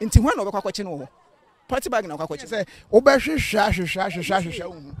 Nti hwan na obekwa kwachi no. Party bag na kwachi say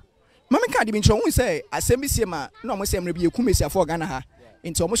obehwehwa hu. Mama ka de bi ncho hu say asem sie ma na omo say mra bi ekumesi afọ Ghana ha.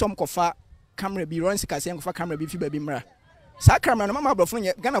 Nti omo so kofa camera bi run sika say kofa camera bi fi ba bi mra. Sa camera no mama abrofo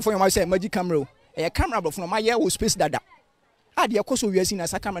no Ghana fo yoma say magic camera o. E camera abrofo no ma ye wo space dada. Ade ekoso wiasi na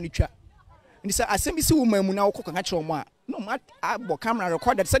sa camera ni twa. Ndi say asem si woman mu na wo kokan kire omo a no ma abo camera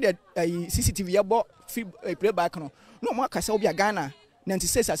recorded say the CCTV ya bo playback no no ma ka say obi Ghana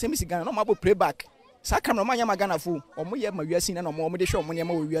 96 asem si Ghana no ma bo playback sa camera ma nya ma Ghana fo omo ye ma wiase na no omo de hwe omo ne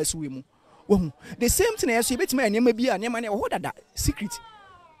ma wo wiase we mu wo the same thing yeso betima enema bi a nema ne wo dada secret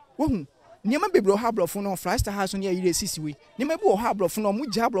wo nema bebro ha blofo no Frasta house no ye yire sisi we nema bi wo ha blofo no mo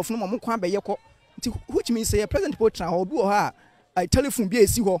ja blofo no mo kwan be ye ko nti which means say president potra ho bi wo ha I telephone be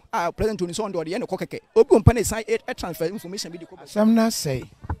esi ho president oni so ndo de ye ne ko keke obi ompa na sign a transfer information bi de ko some na say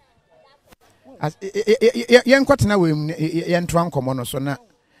as ye nkotena we ye ntwa nkomo no so na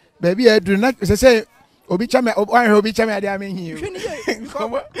ba bi aduru na say obi chame obi chame ade amehi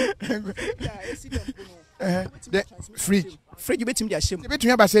the fridge fridge betim dia hyem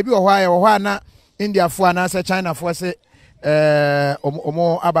betumi aba se bi wo hɔ na India fo na se China fo se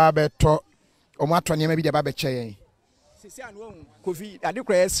omo aba beto omo atɔ nyema bi de aba bekyɛ yɛn sisi anu Kofi ade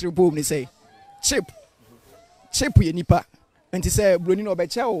kra esre bom ni say chip ye nipa nti say broni no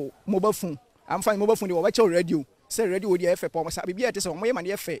obekyɛ o mobile phone am fine mobile phone de obekyɛ o radio say radio de efe pom sa bibia te say omo yema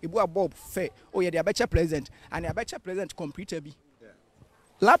de efe ebu abob fe o ye de abekyɛ present and abekyɛ present computer bi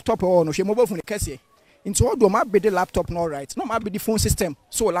laptop o no hwe mobile phone kese nti o do ma be the laptop no right no ma be the phone system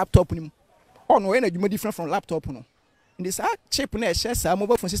so laptop nim o no e na dwuma different from laptop no this chip na share sa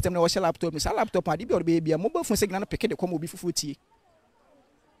mobile phone system na wo share laptop sa laptop ade bi o be bia mobile phone signal na peke de kom obi fufu tie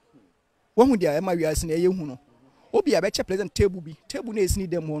wo hu dia e ma wiase na ye hu no obi abeche present table na esini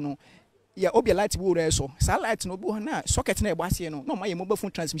dem ho no ya obi light bi wo re so sa light no obi ho na socket na e gbase no no ma ye mobile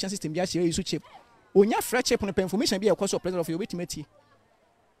phone transmission system bia share use chip onya fresh chip no information bi e kwaso present of your betimati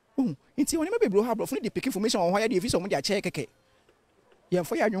nti woni ma be bro ha bro phone de pick information on ho ya de fi so mo de a check keke yem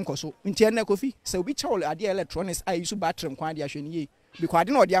for ya dwon so nti na Kofi se obi chawl ade electronics I use battery nkwan de ahwe ni because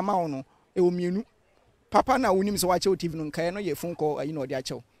ade na ode ama wo no e wo mienu papa na wonim se wa chew TV no nkae no ye phone call ayi na ode a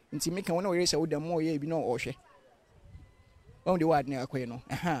chew nti me kan wona we se wo dem mo ye bi no ohwe on the word na akoye no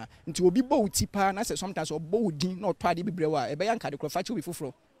nti obi bo uti pa na se sometimes obo udin na oto ade bibre wa e be yanka de krofa chew bi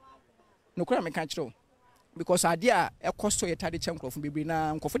fufuro no kura me kan chew because ade a e cost ye tade chem krofo bibre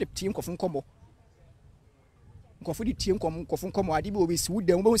na nkofo de tie nkofo nkomo nkofo di tie nkofo nkomo ade bi obi si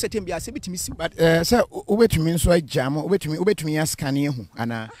wudam bo setem bi ase bitimi si but say obetumi nso ajam obetumi ya scan ehu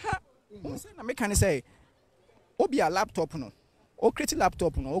ana na me kan say obi a laptop no o create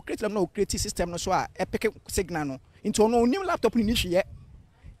laptop no o create no o create system no so a epic signal no into no nim laptop ni hwe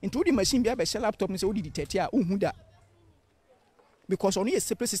into the machine bi a be share laptop no say o di detect a ohu da because on a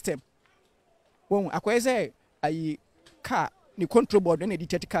separate system won akwai say ayi car ni control board na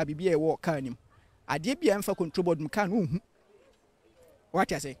detect car bi e wo car nim ade bia emfa control board mka no hu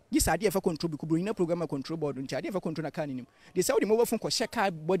what I say this ade efa control bi kubro ina program control board nti ade efa control na car nim they say the mobile phone ko share car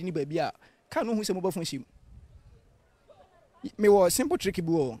body ni ba bia car no hu say mobile phone shim me was simple tricky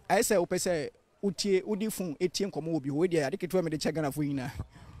bo I say opese utie udi phone etie nkomo obi ho dia ade keto me de check na phone ina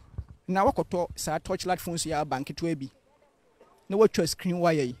na wakoto sa touchlight phones ya bank to abi na watwa screen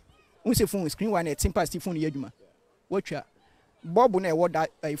wire yi unse phone screen wire na timpa sti phone ya adwuma watwa bob na e woda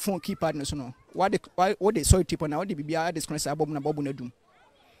phone keypad no so no what the soil tip na what the bibia disconnect bob na dum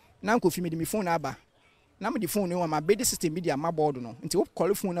na Kofi me de me phone na aba na me the phone no ma bed system media ma board no nti wo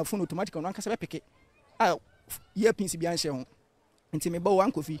call phone na phone automatic no anka se be peke earpiece bi anhye ho nti me ba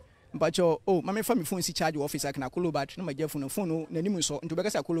wo Kofi mpacho ma me fa me phone si charge office akna kolo battery na ma gya phone no nanim so nti be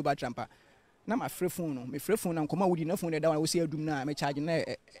kasa kolo battery ampa na ma free phone no me free phone na nkoma wudi na phone da wo si adum na me charge na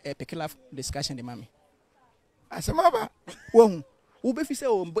peke la discussion de mami asemaba wo wo be fi say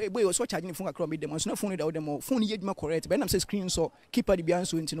o boy o so charge ni phone akra me dem so na phone da wo dem phone ye dwuma correct be na say screen so keypad bi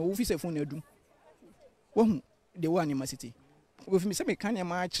anso nti no wo fi say phone adum wo de wo animacity wo fi me say me kan ya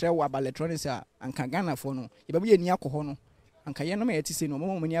ma kire wo aba electronics a anka Ghana for no ye ba ye ni akọ no anka ye no me yeti say no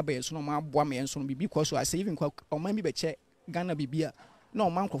mo ni aba ye so no ma aboa me ye so no bibi ko so ase even kwa o man bi be che Ghana bibia na o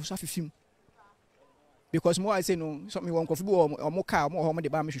man ko so afifim because more I say no so me won Kofi bi o mo car mo ho mo de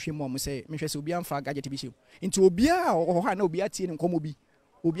ba me hwehwe mo say me hwese obi amfa gadget bi hwem nti obi a o ha na obi atie ne nkomo bi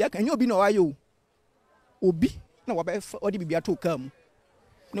obi aka nya obi na o ayo obi na wa ba odi bibia to kam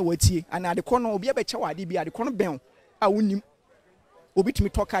na watie ana ade ko no obi abeche wa ade bi ade ko no ben a wonim obi timi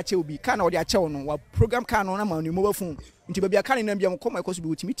to ka che obi ka na odi ache no wa program ka no na ma no mobile phone nti bibia ka ne na bia mo komo ekoso bi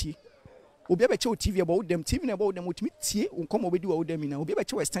otimi tie obi abeche o TV about them TV na about them otimi tie nkomo obedi wa odam na obi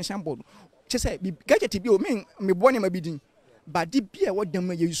abeche extension board say gadget bi o me bone ma bidin ba di bia wo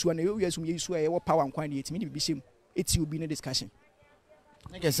dem ye yusu na ye yusu ye yusu e wo power nkwan de etimi de bi shem eti obi na discussion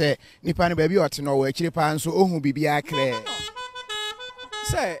nge say nipa no ba bi ot no wo akire pa nso ohun bibia kre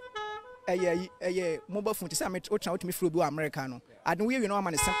say eye mobile phone say me o try otimi free bi America no ade we no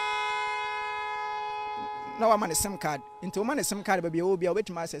ama ne sem na wa ma ne sim card into o ma ne sim card ba bia obi a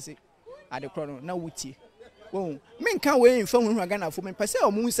obetuma access ade kro no na wuti wo me nkan we mfa hu Ghana fo me pese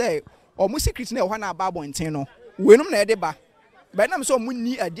o mu say o mu secret na e ho na aba bonten no wenum na e de ba nam so mu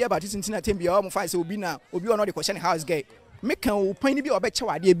ni ade ba titintina tembia o mu fa say obi no de question house guy me kan o pan ni bi obeche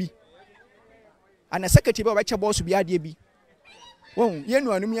wade bi ana secretary bi obeche boss bi ade bi won ye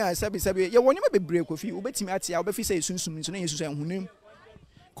nu anum ya sabi ye woni ma bebre Kofi obetimi atia obefi say sunsun so na yesusu enhunem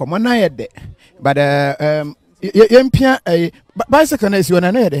komo na ye de but ye mpia bicycle na esi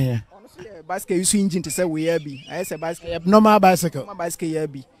wona na ye de here bicycle use engine to say we here bi I say bicycle normal bicycle here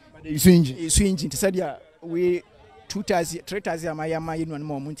bi use engine to say dia we 2000 3000 ama ye nu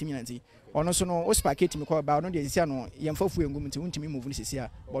anum mo ntimi nanti ono so no o spaghetti me ko ba ono de sia no ye mfafu engum nti untimi move ni sisia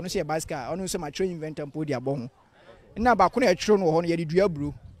bo no se bicycle ono so ma train Inventor mpo dia bo ho na ba ko na etro no ho no ye de dua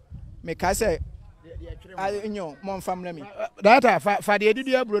bro me ka say nyo mon family me data fa de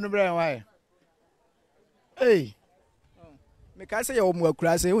dua bro no bre why hey me ka say yo mu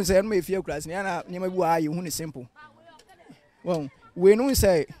akura say hu say no me fie akura say na nyema bi wa ye hu ne simple well we no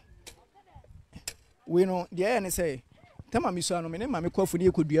say we no de ne say tama mi so ano me ne ma me kwafu ne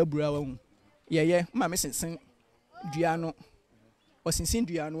ko dua bro awu ye ma me sensen dua no o sensen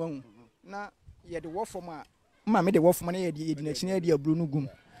dua no awu na ye de wo form a ma me de wo form na ye de na chine de abro no gum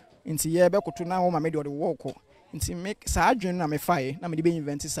nti ye be koto na wo ma me de wo ko nti me sa adwen na me fae na me de be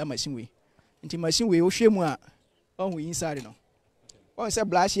invent sa machine we nti machine we wo hwe mu a on we inside no on say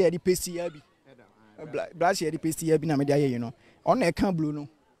blash ye de paste ya bi blash ye de paste ya bi na me de aye no on na e kan blue no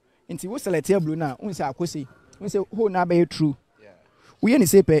nti wo select ya blue na on say akosi on say ho na be true we ni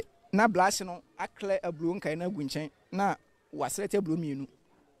say pe na blash no akle ablu nkan na gu nchen na wa select ablu mienu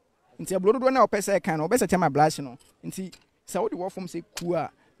nti ablu do na opese kan no obese tema blash no nti sa wo de wo form say ku a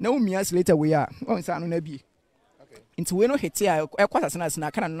na wo mia later we a on say anu na bi nti we no hete a ekwasa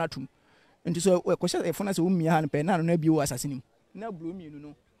na kana no na tum nti so we kwasha e fona say wo mia ha no pe na anu na bi wo asasinim na ablu mienu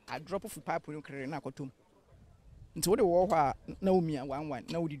no a drop of pipe no kere na akotom nti wo de wo ho a na wo mia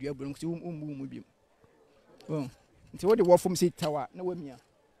 11 na wo di dua ablu nti wo mu bi nti wo de wo form say tawa na wo mia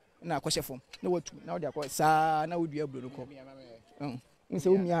na akwashe form na watu na wo de akwa sa na wo dua ablu no ko nse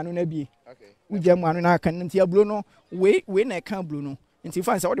wo mia no na bi wo jam anu na kan nti ablu no we na kan ablu no nti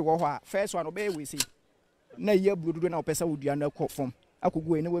fa nse wo de wo ho a first one obey we say na ye ablu do na opesa wo dua na ko form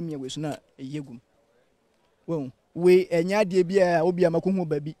akogu we na wo mia we so na yegum we enya de bia obi amakohu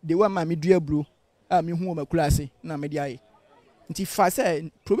ba bi de wa ma me dua ablu a me hu o makura ase na me de aye nti fa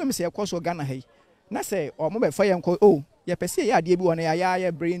say problem say ekoso Ghana hai na say o mo be fa yenko oh ye pese ye ade bi wona ya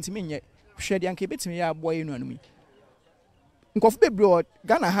ya brain nti me nye hwede anka betimi ya boy no anumi nkofu bebre o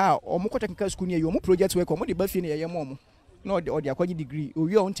Ghana ha o mo technical school ne ye o mo project work o mo de ba fie ne ye mo na o de akwaji degree o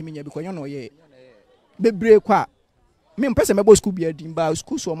wi o ntimi nya bi kwanyo no ye bebre kwa me mpese mebo school bi adin ba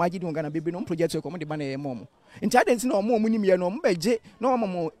school so ma gidi Ghana bebre no project work o mo de ba na ye mo nti adensi na o mo nim ye no mo beje na o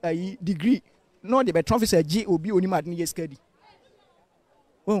mo ayi degree no de be officer gi obi onim adin ye skadi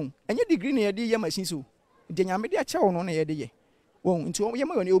enye degree ne ye de ye machine so de nyame de acha wo no na ye de ye nti ye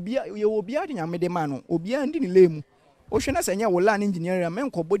ma yo obi ade nyame de ma no obi andi ni lemu o hwe na sanya wo land engineering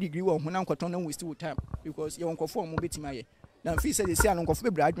men ko body degree wo ho na nkoton na waste wo time because ye wonko form mo betima ye na fi se se anu nkofo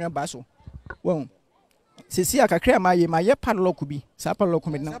bebre adwen ba so sisi akakra ma ye padlock bi sa padlock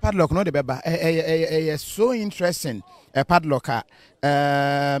me na padlock no de beba so interesting padlock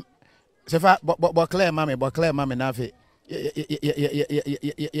sefa bo clear mame na fe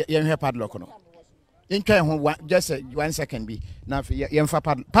ye hwe padlock no intwa ho just 1 second bi na fe ye mfa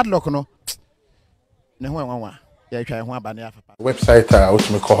padlock no ne ho enwa ye twa ho aba ne afa website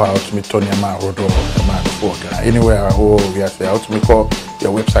out me call out me Tony Ma Rodo ma for anywhere we are say out me call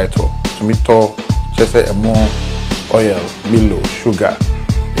your website to me to just say more oil, milo, sugar,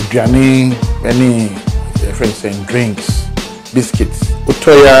 aduane, any friends and drinks, biscuits.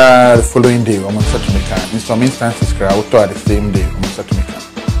 Utoya the following day, I'm set to make in some instances, utoya the same day, I'm set to make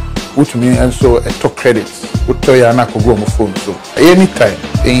which means also a talk credits. Utoya na kogo mo phone so anytime,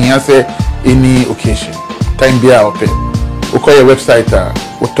 say any occasion, time be out there. Uko your website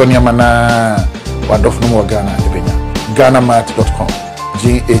utonya mana wadof no mo Ghana ebenya ghanamart.com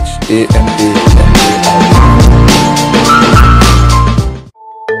GHANA.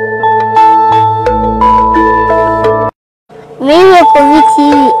 Media KOFI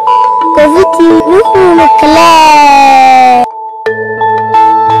TV. KOFI TV, nous clair.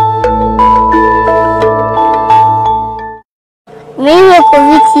 Media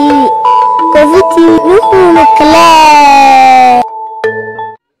KOFI TV. KOFI TV, nous clair.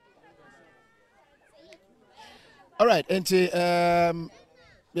 All right, and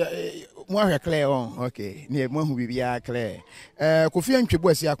more clear on okay near one who be clear. Kofi and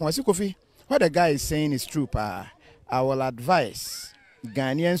Chibuasi Akwasi Kofi. What the guy is saying is true, pa. I will advise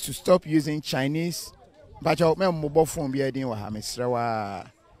Ghanaians to stop using Chinese. But your mobile phone be idea wa Mr.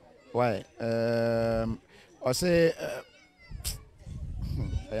 Why? I say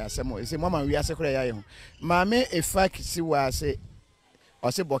I say mama we are secretary. Mame if I see what I say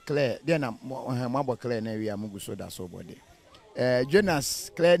Boclair, then I'm Boclair na we are muguso da so body. Jonas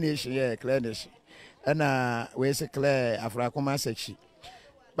Claire Nation, yeah, Claire Nation. And we say Claire Afrakoma section.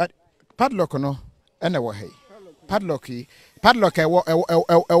 But padlock no, and a way. Padlock a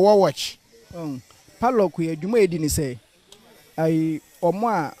watch. Padlock we do me didn't say. I or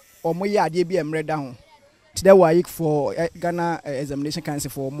more yard be a down. Today we for Ghana examination council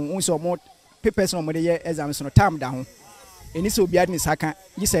for more papers on the exams on time down. eni so obi ade ne saka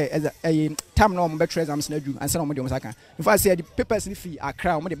yi say tam na o mo betre exams na adu ansa na o mo de o saka in fact say the papers ni fi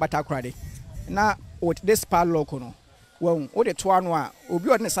Accra o mo de Takoradi na with this padlock no well o de to anu a obi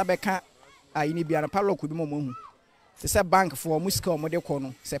o de ne sabeka ayi ni bia na padlock bi mo hu say bank for musika o mo de ko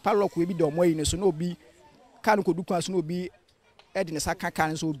no say padlock we bi de o mo yi ne so na obi kan ko dukwan so na obi e de ne saka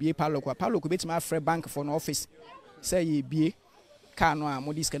kan so obi padlock be tima free bank for no office say ye bie kan no a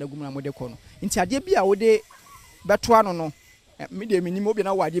mo diska da gum na mo de ko no nti ade bia wo de beto anu no me de minim obi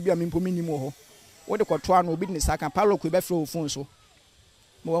na wade bia me mpo minim ho wo de ko to anu obi de ne saka padlock be free phone so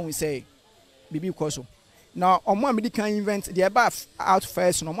mo wan we say bibi ko so na omo American event the above out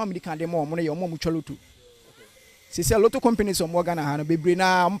first no omo American dem omo no ye omo mucholotu se se lotto companies omo Ghana ha no bebre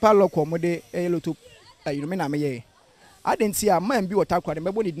na padlock omo de lotto you know me na me ye adentia man bi Takoradi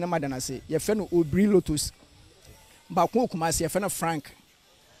mebo ni dinama dana se ye fe no obri lotus ba ko kuma se ye fe no Frank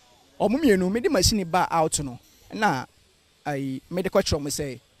omo mienu me de machine ba out no na ai medical chrom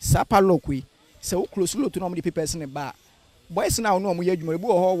say sa padlock we se wo close lotto no omo de papers ne ba boys na no omo ye adwuma ebi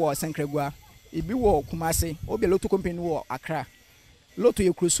wo wo Sankragua ebi wo Kumase obi lotto company wo Accra lotto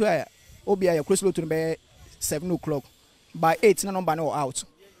ye close a obi ya close lotto be 7 o'clock by 8 na number no out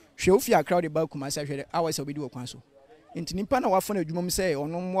hwe ofi Accra de ba Kumase hwe hours obi di wo kwan so nti nipa na wafo na adwuma mi say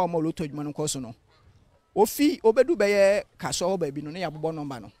ono mo ma lotto adwuma no koso no ofi obedu be ye kaso ba bi no na ya bobo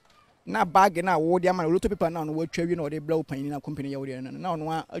number no na bag na wo de ama lotto paper na no watwa wi na de bla opan na company ya wo de na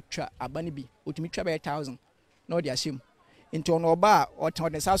ono atwa abane bi otumi twa be 1000 na o de ahyem nti ono oba o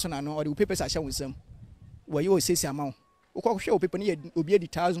tan de saso na no o de papers ahye wonsam wo ye o sesi ama wo ko hwe o paper ni obi edi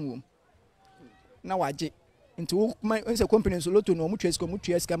 1000 wom na waje nti wo nse company so lotto no mu twa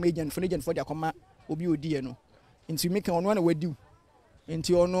sika ma agent for de akoma obi odi ye no nti make ono na wadi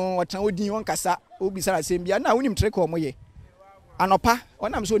nti ono otan odi won kasa obi sara sem bia na wonim trek omo ye anopa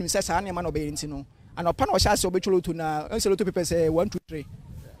onam so onim sesa na ma no be nti no anopa na o sha se obetwa lotto na nse lotto papers 1 2 3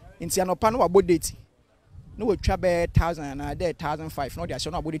 nti anopa no wabo date no we twa be 1000 na there 1005 no dey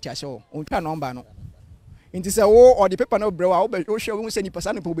show no abodi tia show on twa number no nti say wo or the paper no brewa wo show wo say ni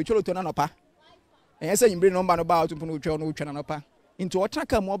person no be cholo to na nopa en say imbre number no ba out mpo no twa na nopa nti o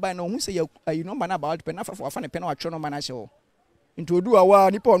traka mo ba na wo say you number na about pe na fa ne pe na wa twa number na show nti odu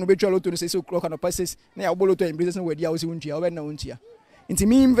awa ni pa no be cholo to no say so clock na passes na ya bolo to imbre say we dia wo say wuntia wo be na wuntia nti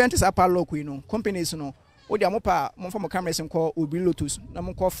me invent sa padlock we no companies no wo dia mo pa mo fa mo cameras nko obi lotus na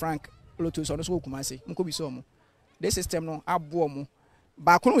mo nko Frank lotus ono so Kumase mko bi so mo this system no abo mo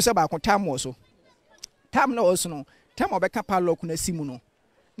ba ko no se ba ko tam wo so tam na wo so no tam obeka padlock na simu no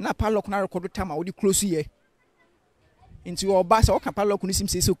na padlock na record tam a wo di close ye nti oba se o ka padlock ni sim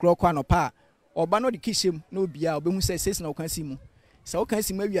se so clock kwa no pa oba no di kishem na obia obehu se na o kan simu se o kan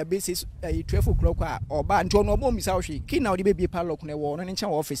simu awia be se 12 o'clock kwa oba nti ono obo mi sa wo hwe ki na wo di be padlock na wo no ni ncha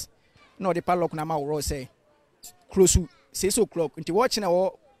office na wo di padlock na ma wo se close 6 o'clock nti watch na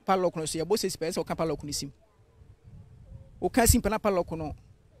wo padlock no so ye bo se space o ka padlock ni sim o ka sim na padlock no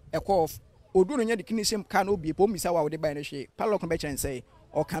e ko off odu no nya de kini sim ka na obi po misa wa wo de ba no hwe padlock no be chen say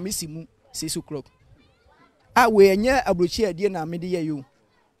o ka mi simu 6 o'clock a we nya abrochi adie na me de ye yo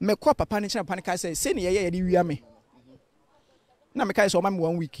me ko papa ni chira papa ni ka say se ne ye de wia me na me ka say o ma me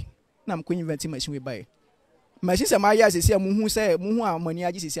 1 week na me ko invent machine we buy machine se ma ya se mu hu say mu hu amani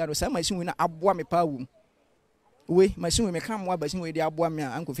agi se ado say machine we na aboa me pa wu we machine we me kan mo machine we de aboa me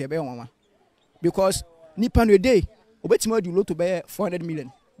an ko fie be won because nipa no day obetima adu lotto be 400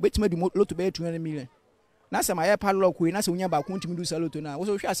 million obetima adu lotto be 200 million na se ma ya padlock we na se unya ba ko ntimi du lotto na wo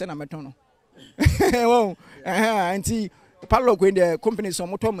so hwe ase na meton no wo anti padlock we the company so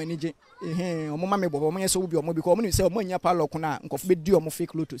moto manage omo ma me bobo mo ye so bi omo because omo ni se omo nya padlock na nkof be di omo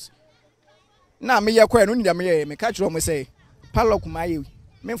fake lottos na me ye kwa no ni da me ye me ka kire omo say padlock ma ye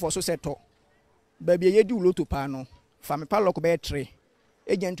me for so set to baby ye di lotto pa no fa me padlock be 3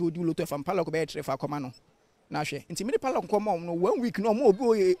 agent odi lotto fa me padlock be 3 fa koma no na hwe nti me padlock koma no 1 week no mo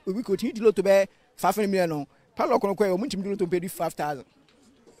obi week oti di lotto be 500 million no padlock no kwa o ntimi di lotto be 5000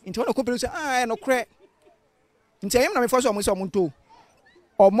 nti wono ko say no kre nti ayem na me for so mo nto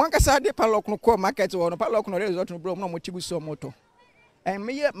o mo ankasa de padlock no ko market wo no padlock no result no bro mo tibu so moto en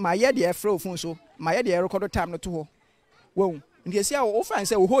me ye ma ye de e frɛ ofun so ma ye de record time no to ho wo nti esia wo fan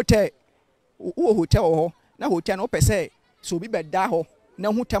say wo hotel ho na hotel no pese so bi be da ho na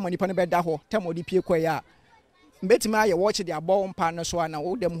hu tam nipa no be da ho tam odi pie kwa ya mbetima aye watch de abo mpa no so na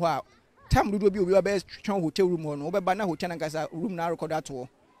wo dem ho a tam dudu bi obi ba be twon hotel room ho no wo be ba na hotel na ngasa room na record ato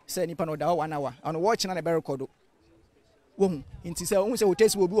say nipa no da 1 hour and watch na be record wo nti say wo say hotel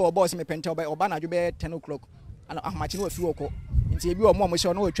si obi o boss me penta oba na jo be 10 o'clock ana ahmachi no afi woko nti ebi o mo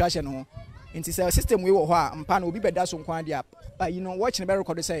so no atwa hye no nti say system we wo ho a mpa na obi be da so nkwan dia you know watch na be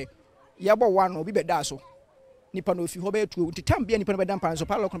record say yabo one obi be da so nipa no fi ho be tu nti tam bia nipa no be dan pan so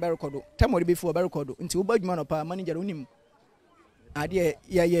padlock no be record tam ori be fi be record nti wo ba dwuma no pa manager unim ade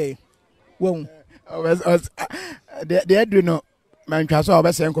ye won de do no man twa so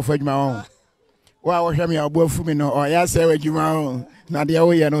obese nkofo adwuma won wa wo hwe me abo afu mi no o ya se adwuma won na de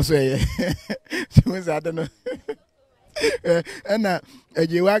wo ye no so ye so za de no na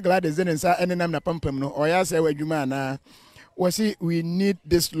ejiwa glad is in sa enenam na pampam no o ya se adwuma na we need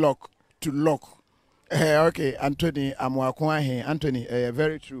this lock to lock. Okay, Anthony, Amwakwahe, Anthony,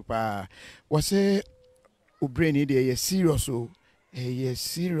 very true. Was it Ubrainy day serious? Oh,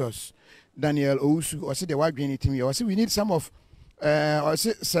 serious. Daniel Ousu, or say the white green team. Or say we need some of or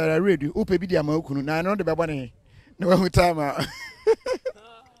say Sarah Reid, Upebidia Mokunu, I know the Babane. No time.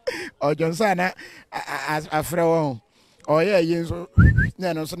 Or Johnsana as a fro. Oh, yeah, yes,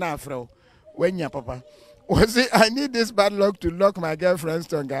 no, so now, fro. When ya, papa. Was it? I need this bad luck to lock my girlfriend's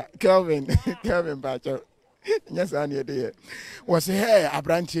tongue. Kelvin Bacho. Yes, I need it. Was it? Hey, a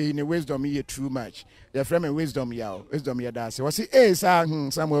branch in the wisdom here too much. Your friend in wisdom, wisdom, that's was it? Hey,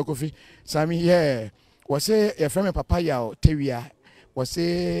 Samuel Kofi, Sammy, yeah. Was it your friend Papa Yao, Teria? Was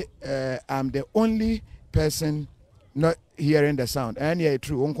it? I'm the only person not hearing the sound. And yeah,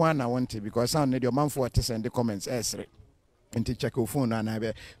 true. I want it because sound need your mom for to send the comments. And to check your phone and have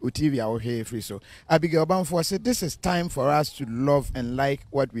TV out here free. So Abigail Bamfo said this is time for us to love and like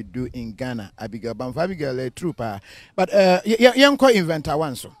what we do in Ghana. Abigail Bamfo, Abigail a trooper. But young Inventor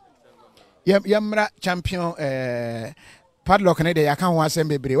one so. Yamra champion padlock and I can't want to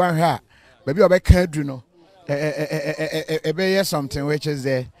be one here. Maybe I'll be no. Something which is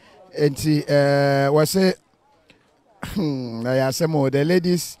there. And was it the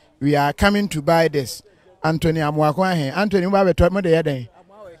ladies, we are coming to buy this. Anthony Amwakwahe. Anthony Wabe Toma de Day.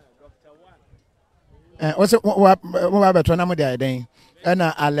 Was it Wabe Tonamo de Day? And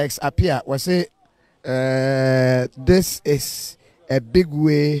Alex Apia was it this is a big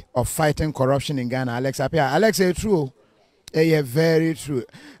way of fighting corruption in Ghana. Alex Apia. Alex is true. Yeah, very true.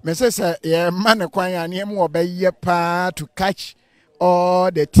 Mrs. Yeah, man, to catch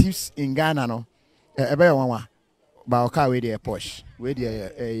all the thieves in Ghana. No, Baoka with the Porsche. With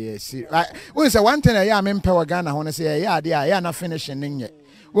the we say one thing I am in Power Ghana. When I say yeah, they are not finishing yet.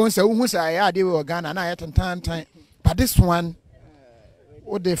 We say who say yeah, they were Ghana. Now at time. But this one,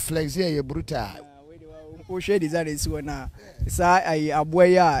 what they flex here, you brutal. We share design is one now. Say I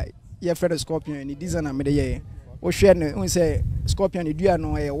boy ya, your friend Scorpion. It design a mede. We share. We say Scorpion. You do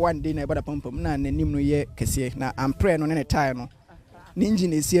know one day na bada pump na nim no ye kese na I'm praying on any time no.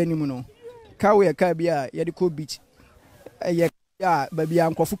 Ninja is here ni mu no. Kawe ka bia ye de ko beach. Yeah, baby,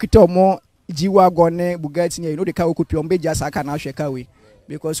 I'm Kofukito more Jiwa Gone, Bugatti, you know the cow could be on Bejas, I can Ashakawi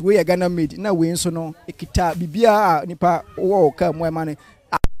because we are gonna meet now. We so no, a kita Bibia Nipa, oh, come more money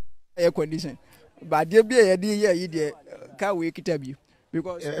air condition. But there be a dear, you dear cow we kitabu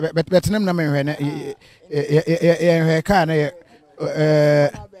because but name number when a car,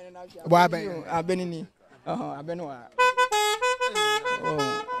 I've been in I've been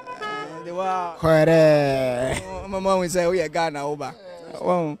correct. Mama will say we are Ghana over.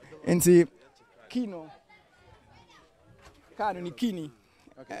 Oh, and see Kino car ni Kini.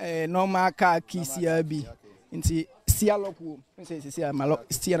 Normal car key CRB. And see Sialoku. Say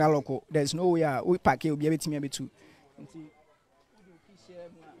Sialoku. There's no way we pack it will be able to me too. And see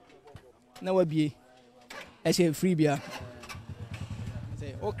now will be I say free beer.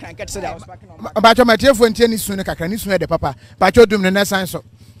 Say oh can get said I was packing on. But my dear friend Jenny soon kakani soon the papa. But you do the next answer.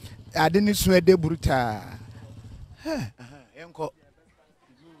 I didn't swear de bruta. Uncle.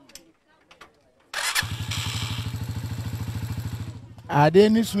 I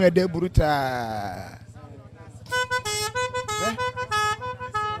didn't swear de bruta.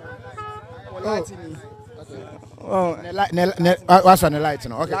 What's on the light?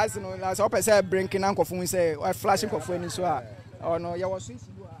 Okay. Last up say brinking uncle phone say flashing for phone so. Oh no, you was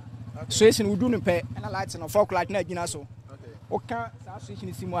switching we do no pay and a light no 4 o'clock na gina so. Okay, switching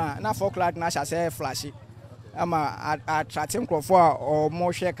is more na 4 o'clock na say flashy. Ama attracting crowd or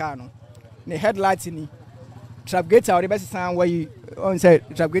more share car no. The headlights ni trap gate or the best sign where you on say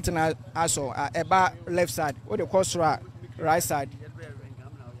trap gate na aso eba left side or the cross right side.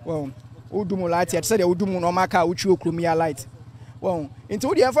 Well, udumu light yet say the udumu no maka uchi okromia light. Well,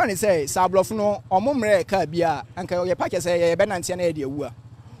 into the friend say sablof no omumre car bia anka ye pack say ye benantia na e de wu a.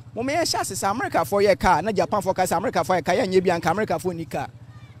 Mo me shase America for your car na Japan for car America for car ye bia anka America for ni car.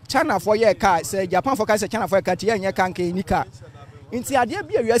 China for your car say Japan for car say China for car tie ye kan ke ni car. Inti ade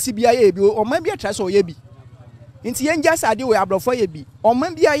bia wiase bia ye bi o man bia tra so ye bi. Inti ye nja sade we ablofo ye bi. O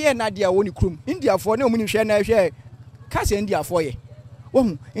man bia ye na de a woni krum. India for na omuni hwe na hwe car say India for ye.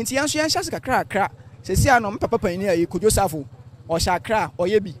 Wo inti yan so yan shase kakra se si ano papa pani e Kojosafo o Shakra o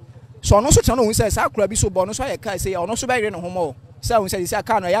Yebi so no so tano hu say sakura bi so bo no so ye kai say ono so be yere no homo say hu say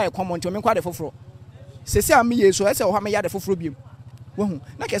aka no ya ye common to me kwa de foforo se si am ye so say o ha me ya de foforo biem wo hu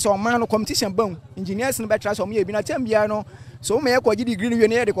na ke so man no competition ban engineers no be tra so me ye bi na tem bia no so me ye ko gi degree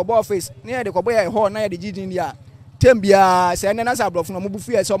no ye de ko bo office ne ye de ko bo ye ho na ye de gidi dia tem bia say ne na sa brofo no mo bu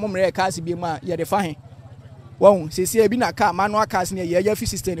fie say o mo mre ka se bi ma ye de fa he wo hu se si bi na ka manual cars ne ye fi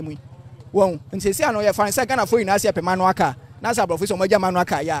system mu wo hu nse si ano ye fa say Ghana for ina se pe manual car na sa brofo so mo ja manual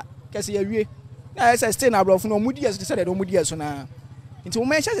car ya kese ya wie na say stay na brofo no mudi yes say de mudi yes na nti mo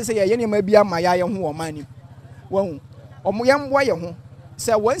mention say ye ne ma bia ma ya ye ho o mani wo hu o mo yam wa ye ho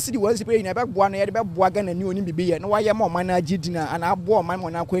say once pay na be boa na ye de be boa Ghana ni oni bibi ye na wa ye ma o man na gidina ana boa o man mo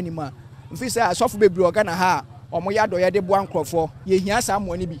na kwa ni ma mfi say asofo bebri o Ghana ha o mo ya do ye de boa nkrofo ye hia sa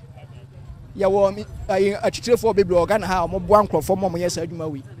mo ni bi ye wo atitrefo bebri o Ghana ha o mo boa nkrofo mo ye sa adwuma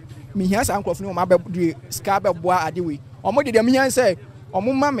wi mi hia sa nkrofo ni o ma be du ska be boa ade wi o mo de mi hia say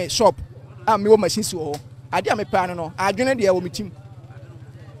omo ma me shop a me wo machine si ho ade a me pa no adwene de e wo metim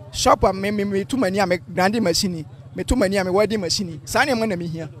shop a me tu mani a me grande machine me tu mani a me wedding machine sa na me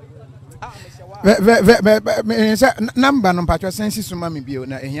hia number no patwa sensi suma me bio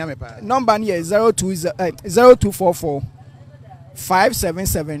na ehia me pa number ni 0244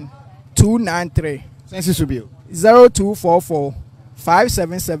 577 293 sensi su bio 0244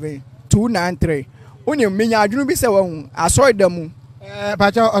 577 293 oni menya adwene bi se wo asoy da mu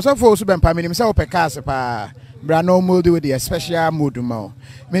Pacha osofo osu bempa minim se opekase pa bra no mode with the special mode ma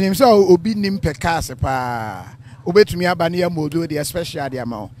minim se obi nim pekase pa obetumi aba ne mode with the special dia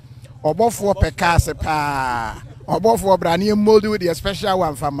ma obofo pekase pa obofo bra ne mode with the special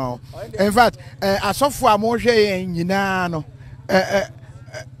one fa ma in fact asofo amohwe nyina no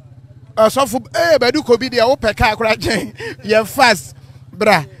asofo bedu ko bi dia wo peka akura gen ye fast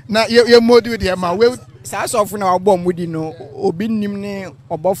bra na ye mode with the ma we sa asofo na ogbo mudi no obi nim ne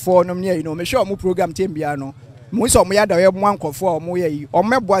obofo no ne yi no me hwe omo program tem bia no mo so omo ya da ye mo ankofo omo ye yi omo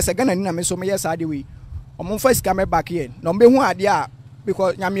meboa se Ghana ni na me so me ye sa de we omo fa sika me back here no me hu ade a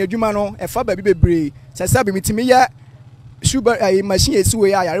because nyame adwuma no e fa ba bi bebre se sa bi mitimi ye sugar machine esi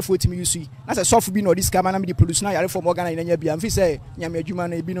we ya yare fo timi yusu na se sofo bi no dis kama na me di produce na yare fo mo Ghana ni nya bia mfi se nyame adwuma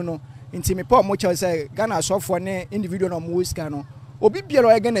no e bi no nti me pa omo che se Ghana sofo ne individual no mo sika no obi bia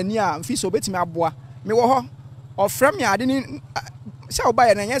ro Ghana ni a mfi se obetimi aboa me wo ho ofrem ya ade ni se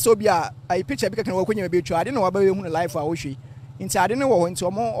oba na nya se obi a picture bi kaka na wakonya be twa ade na waba we hu life a wo hwe nti ade ne wo ho nti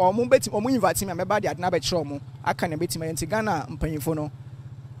omo beti omo invite me ba de ade na be kire omo aka na beti me nti Ghana mpanyimfo no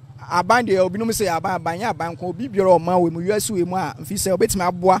aban de obi no me se aban ya aban ko obi biara oma we mu US we mu a mfi se obeti me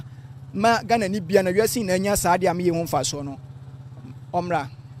aboa ma Ghana ni bia na US na nya sa ade a me ye ho mfa so no omra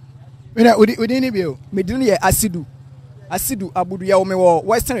me na odi ni bio me di no ye asidu abudu ya wo me wo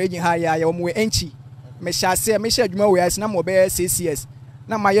western region ha ya wo me enchi me shase me sha adwuma we asna mo be CCS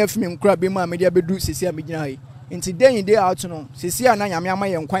na ma ya fimi nkura be mu a me dia bedu CCS a me gina hai nti day out no CCS na nyame ama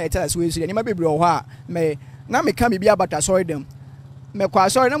ye nkwa ye tell us we su ni ma bebre ho a me na me ka me bia bata sorry dem me kwa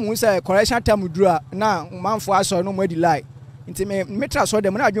sorry na mu say correction time dura na manfo asori no mo adi lie nti me tra sorry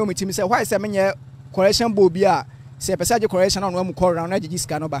dem na adwuma me timi say why say me nye correction bo bi a say pesa je correction na no mu call round na gigi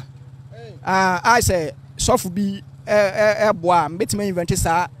sika no ba I say soft bi boa mbetime invent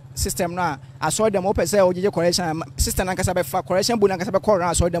sa system na aso dem o pese o jeje correction system na nkasa be fa correction bu na nkasa be call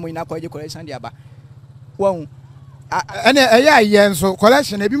aso dem ina ko jeje correction dia ba won ene ye nso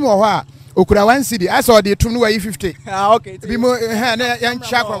collection e bi mo ho a okura 1 cd aso de tum no wa 50 okay bi mo na yan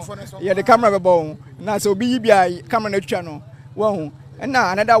cha konfo no so ye the camera be bo na so bi bia camera na twitwa no won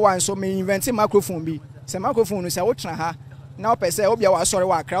na another one so me invent microphone bi se microphone no se wo tena ha na opese obia wa sorry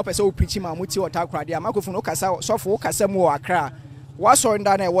wa akra opese o preach ma muti Takoradi a microphone o kasa sofo o kasa mu akra wa sorry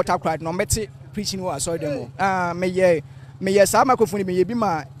nda na Takoradi no meti preaching wa sorry dem me ye sa microphone me ye bi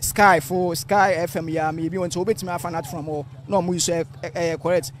ma Sky FM ya me bi won so obetimi afa nat from o no mu use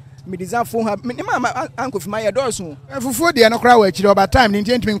correct me design phone ha me ma ankofi ma ye dosu fufuo de no kra wa akiri over time ni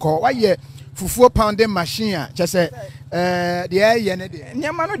ntimi nko wa ye fufuo pounding machine a chese de ye ne de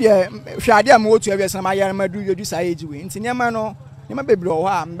nyama no de hwade am wotu abiasa ma yare ma du yodu sa age we nti nyama no nyama bebre ho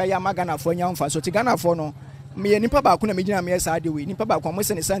a mbe ya magana fo nya mfa so ti Ghana fo no me nipa ba ko na me gina me sa de we nipa ba ko mo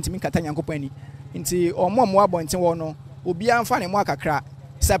se ne santimi kata nyankopani nti omo abonten wo no obi amfa ne mo akakra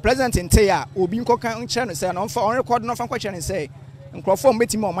sa president nte ya obi nkoka nkyere no se na on record no fa nkwa ne se nkrofo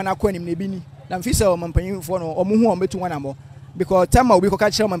mbetimi o mana ko anim na bi ni na mfi se o mampanyinfo no omo hu o metu wana mo because time obi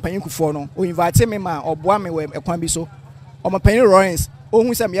koka kyere mampanyinfo no o invite me ma oboa me we ekwan bi so o mampanyin Lawrence o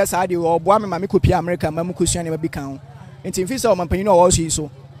hu se me ya sa de oboa me ma me kopia America ma mu kosua ne ba bi kan nti mfi se o mampanyin no o so yi so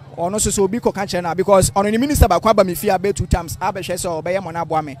or no so be co-catcher because on the minister by Kwaba me fear 2 times. Abeshes or Bayamona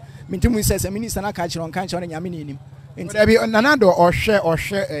Boame. Mintum says a minister not catcher on catcher and Yamini. There be Nanado or share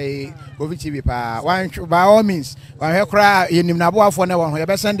a KOFI TV pa. One by all means, when her cry in Nabua for no one,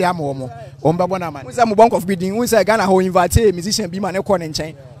 who send the Amomo, Ombabona. Who's a bank of bidding, who's a Ghana who invite a musician be man a corn and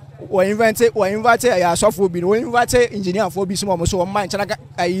chain. Or invite a software bill, or invite engineer for be small, so mine,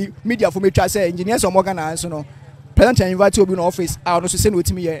 a media for me to say engineers or Morgan and so no. Present and invite to be in office, I'll also send with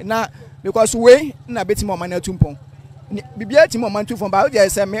me now because we na bit more money to pong. Bibia ti mo man tu from ba o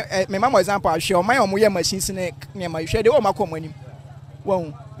say me mama example show my omo ye machines ne ma hwe de o ma kom anim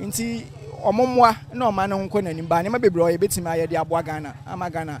won nti omo moa na o ma no nko nanim ba ne ma bebre o ye betima aye de aboa Ghana ama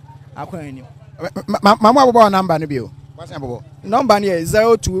Ghana akwan anim mama abobo number no bi o what's abobo number ne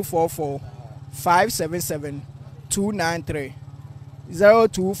 0244 577 293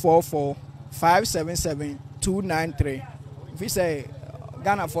 0244 577 293 if you say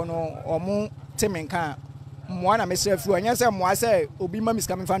Ghana for no omo temenka Mwana myself, and yes, I say, Obi is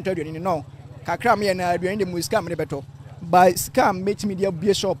coming from Tony. No, Kakram and doing the Muscam better. By scam, meet me the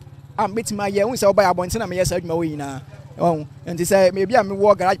beer shop. I'm meeting my young so by a bunch of yes, I'm away now. Oh, and they say, maybe I'm a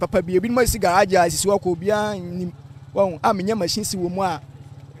walk garage, papa, be a bit more cigar, as you walk behind. Oh, I'm in your machines, more.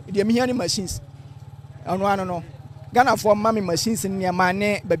 The many machines. I don't know. Ghana for mammy machines in your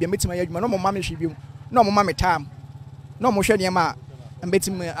money, baby, meeting my no more mammy ship you. No more mammy time. No more shedding ma, and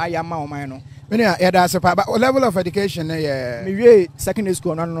betting me I am my yeah, that's a level of education. Yeah, me secondary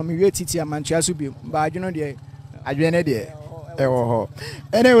school. No, me teach a man. But you know the I joined there.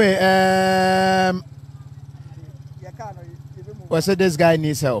 Anyway, what's it? This guy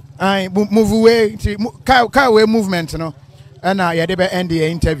needs help. I move away to car away movement, you know. And now yeah, they be end the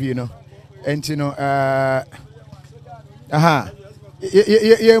interview, you know. And you know,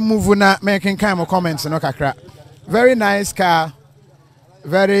 you move na making kind of comments, you know, kakra. Very nice car.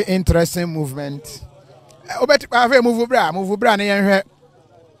 Very interesting movement. Move bra.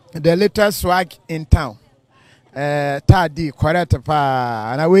 The latest swag in town. Tadi correct pa.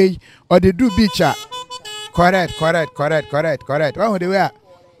 And away or they do beach. Correct. What would they wear?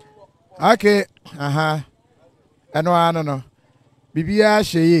 Okay. I don't know. Bibia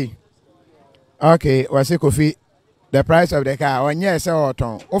Shei. Okay. What's it KOFI? The price of the car. One year so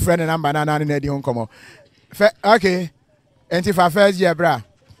autumn. Oh friend number na in the home come. Okay. And if I first year, bra.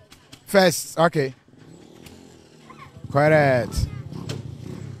 First, okay. Correct.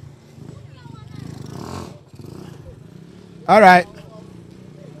 All right.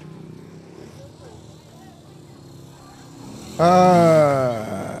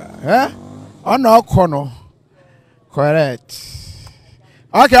 Oh no, corner. Correct.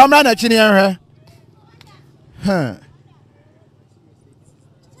 Okay, I'm not chinny here. Huh.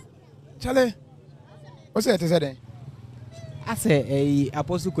 Charlie, what's that? Is that? I say a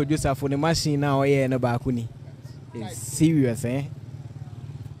apostle producer for the machine now here in the balcony. It's serious, eh?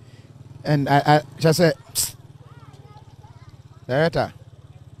 And I just said, Director,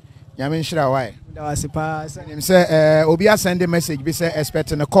 Yamin Shira, why? That was a pass. Him say, Obia send a message, be say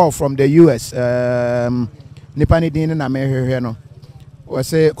expecting a call from the US. Nipani Din and America. Was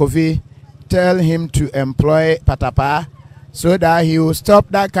say, KOFI, tell him to employ Patapa. So that he will stop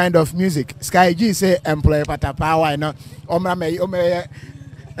that kind of music. Sky G say employ Patapa. Why not? Omra me.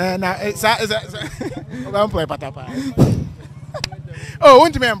 Na employ Patapa. Oh,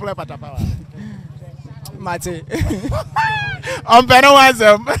 won't me employ Patapa? Mate. Peno was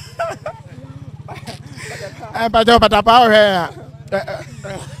Patapa here.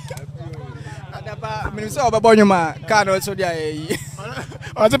 Minister of Bonyuma can't also die.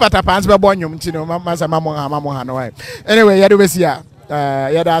 Oh, the Patapans by Bonyum, Tino, Massa Mamma. Anyway, Yadubesia,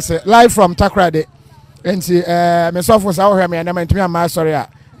 that's live from Takoradi. And see, myself was out here, and I meant to be a master.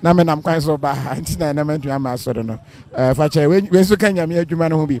 Namen am quite so bad. I meant to be a master. No, Fache, when you can, you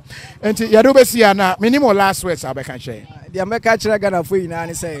man who be. And Yadubesia, now, minimum last words I can share. The American Ghana for you,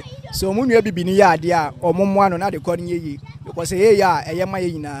 and say, so Moon will be near, dear, or Momo, not according ye. Because a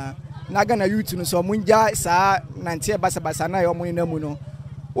yama. Nagana youth so munja sa nantie basa na yo mun na mu no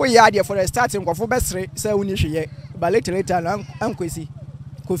wo ya de for the starting kwafo besre say woni hweye but later na ankwesi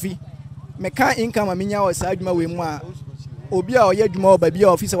KOFI meka income amenya o sa adwuma we mu a obi a oye adwuma o ba bia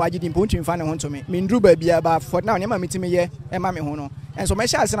officer wagidi mpontu mfa ne ho to me ndru ba bia ba for now nyama metime ye e ma me ho no enso me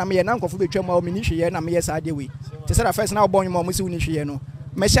sha ase na me ye na kwafo betwa mu a me ni hweye na me ye sa de we te say the first na obon mu si woni hweye no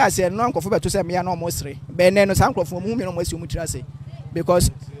me sha ase no kwafo beto say me ya na o mo sere be ne no san kwafo mu me no mo si o mu tirase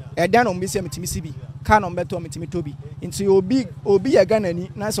because dan on be say metimi sibi kan on beto metimi tobi nti obi ya Ghana ni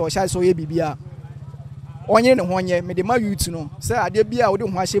na so sha so ye bibia onye ne ho onye me de ma youth no say ade bia wo de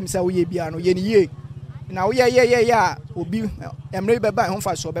ho ahyem say wo ye bia no ye ni ye Now yeah obi emre beba ho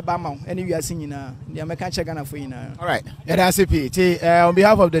fa so beba ma any we are singing na the American check Ghana for you na. All right. On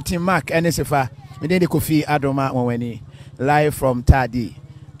behalf of the team Mark and Sefa, we need the Kofi Adoma Mwenni live from Tadi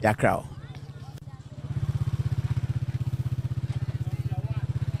Yakrao.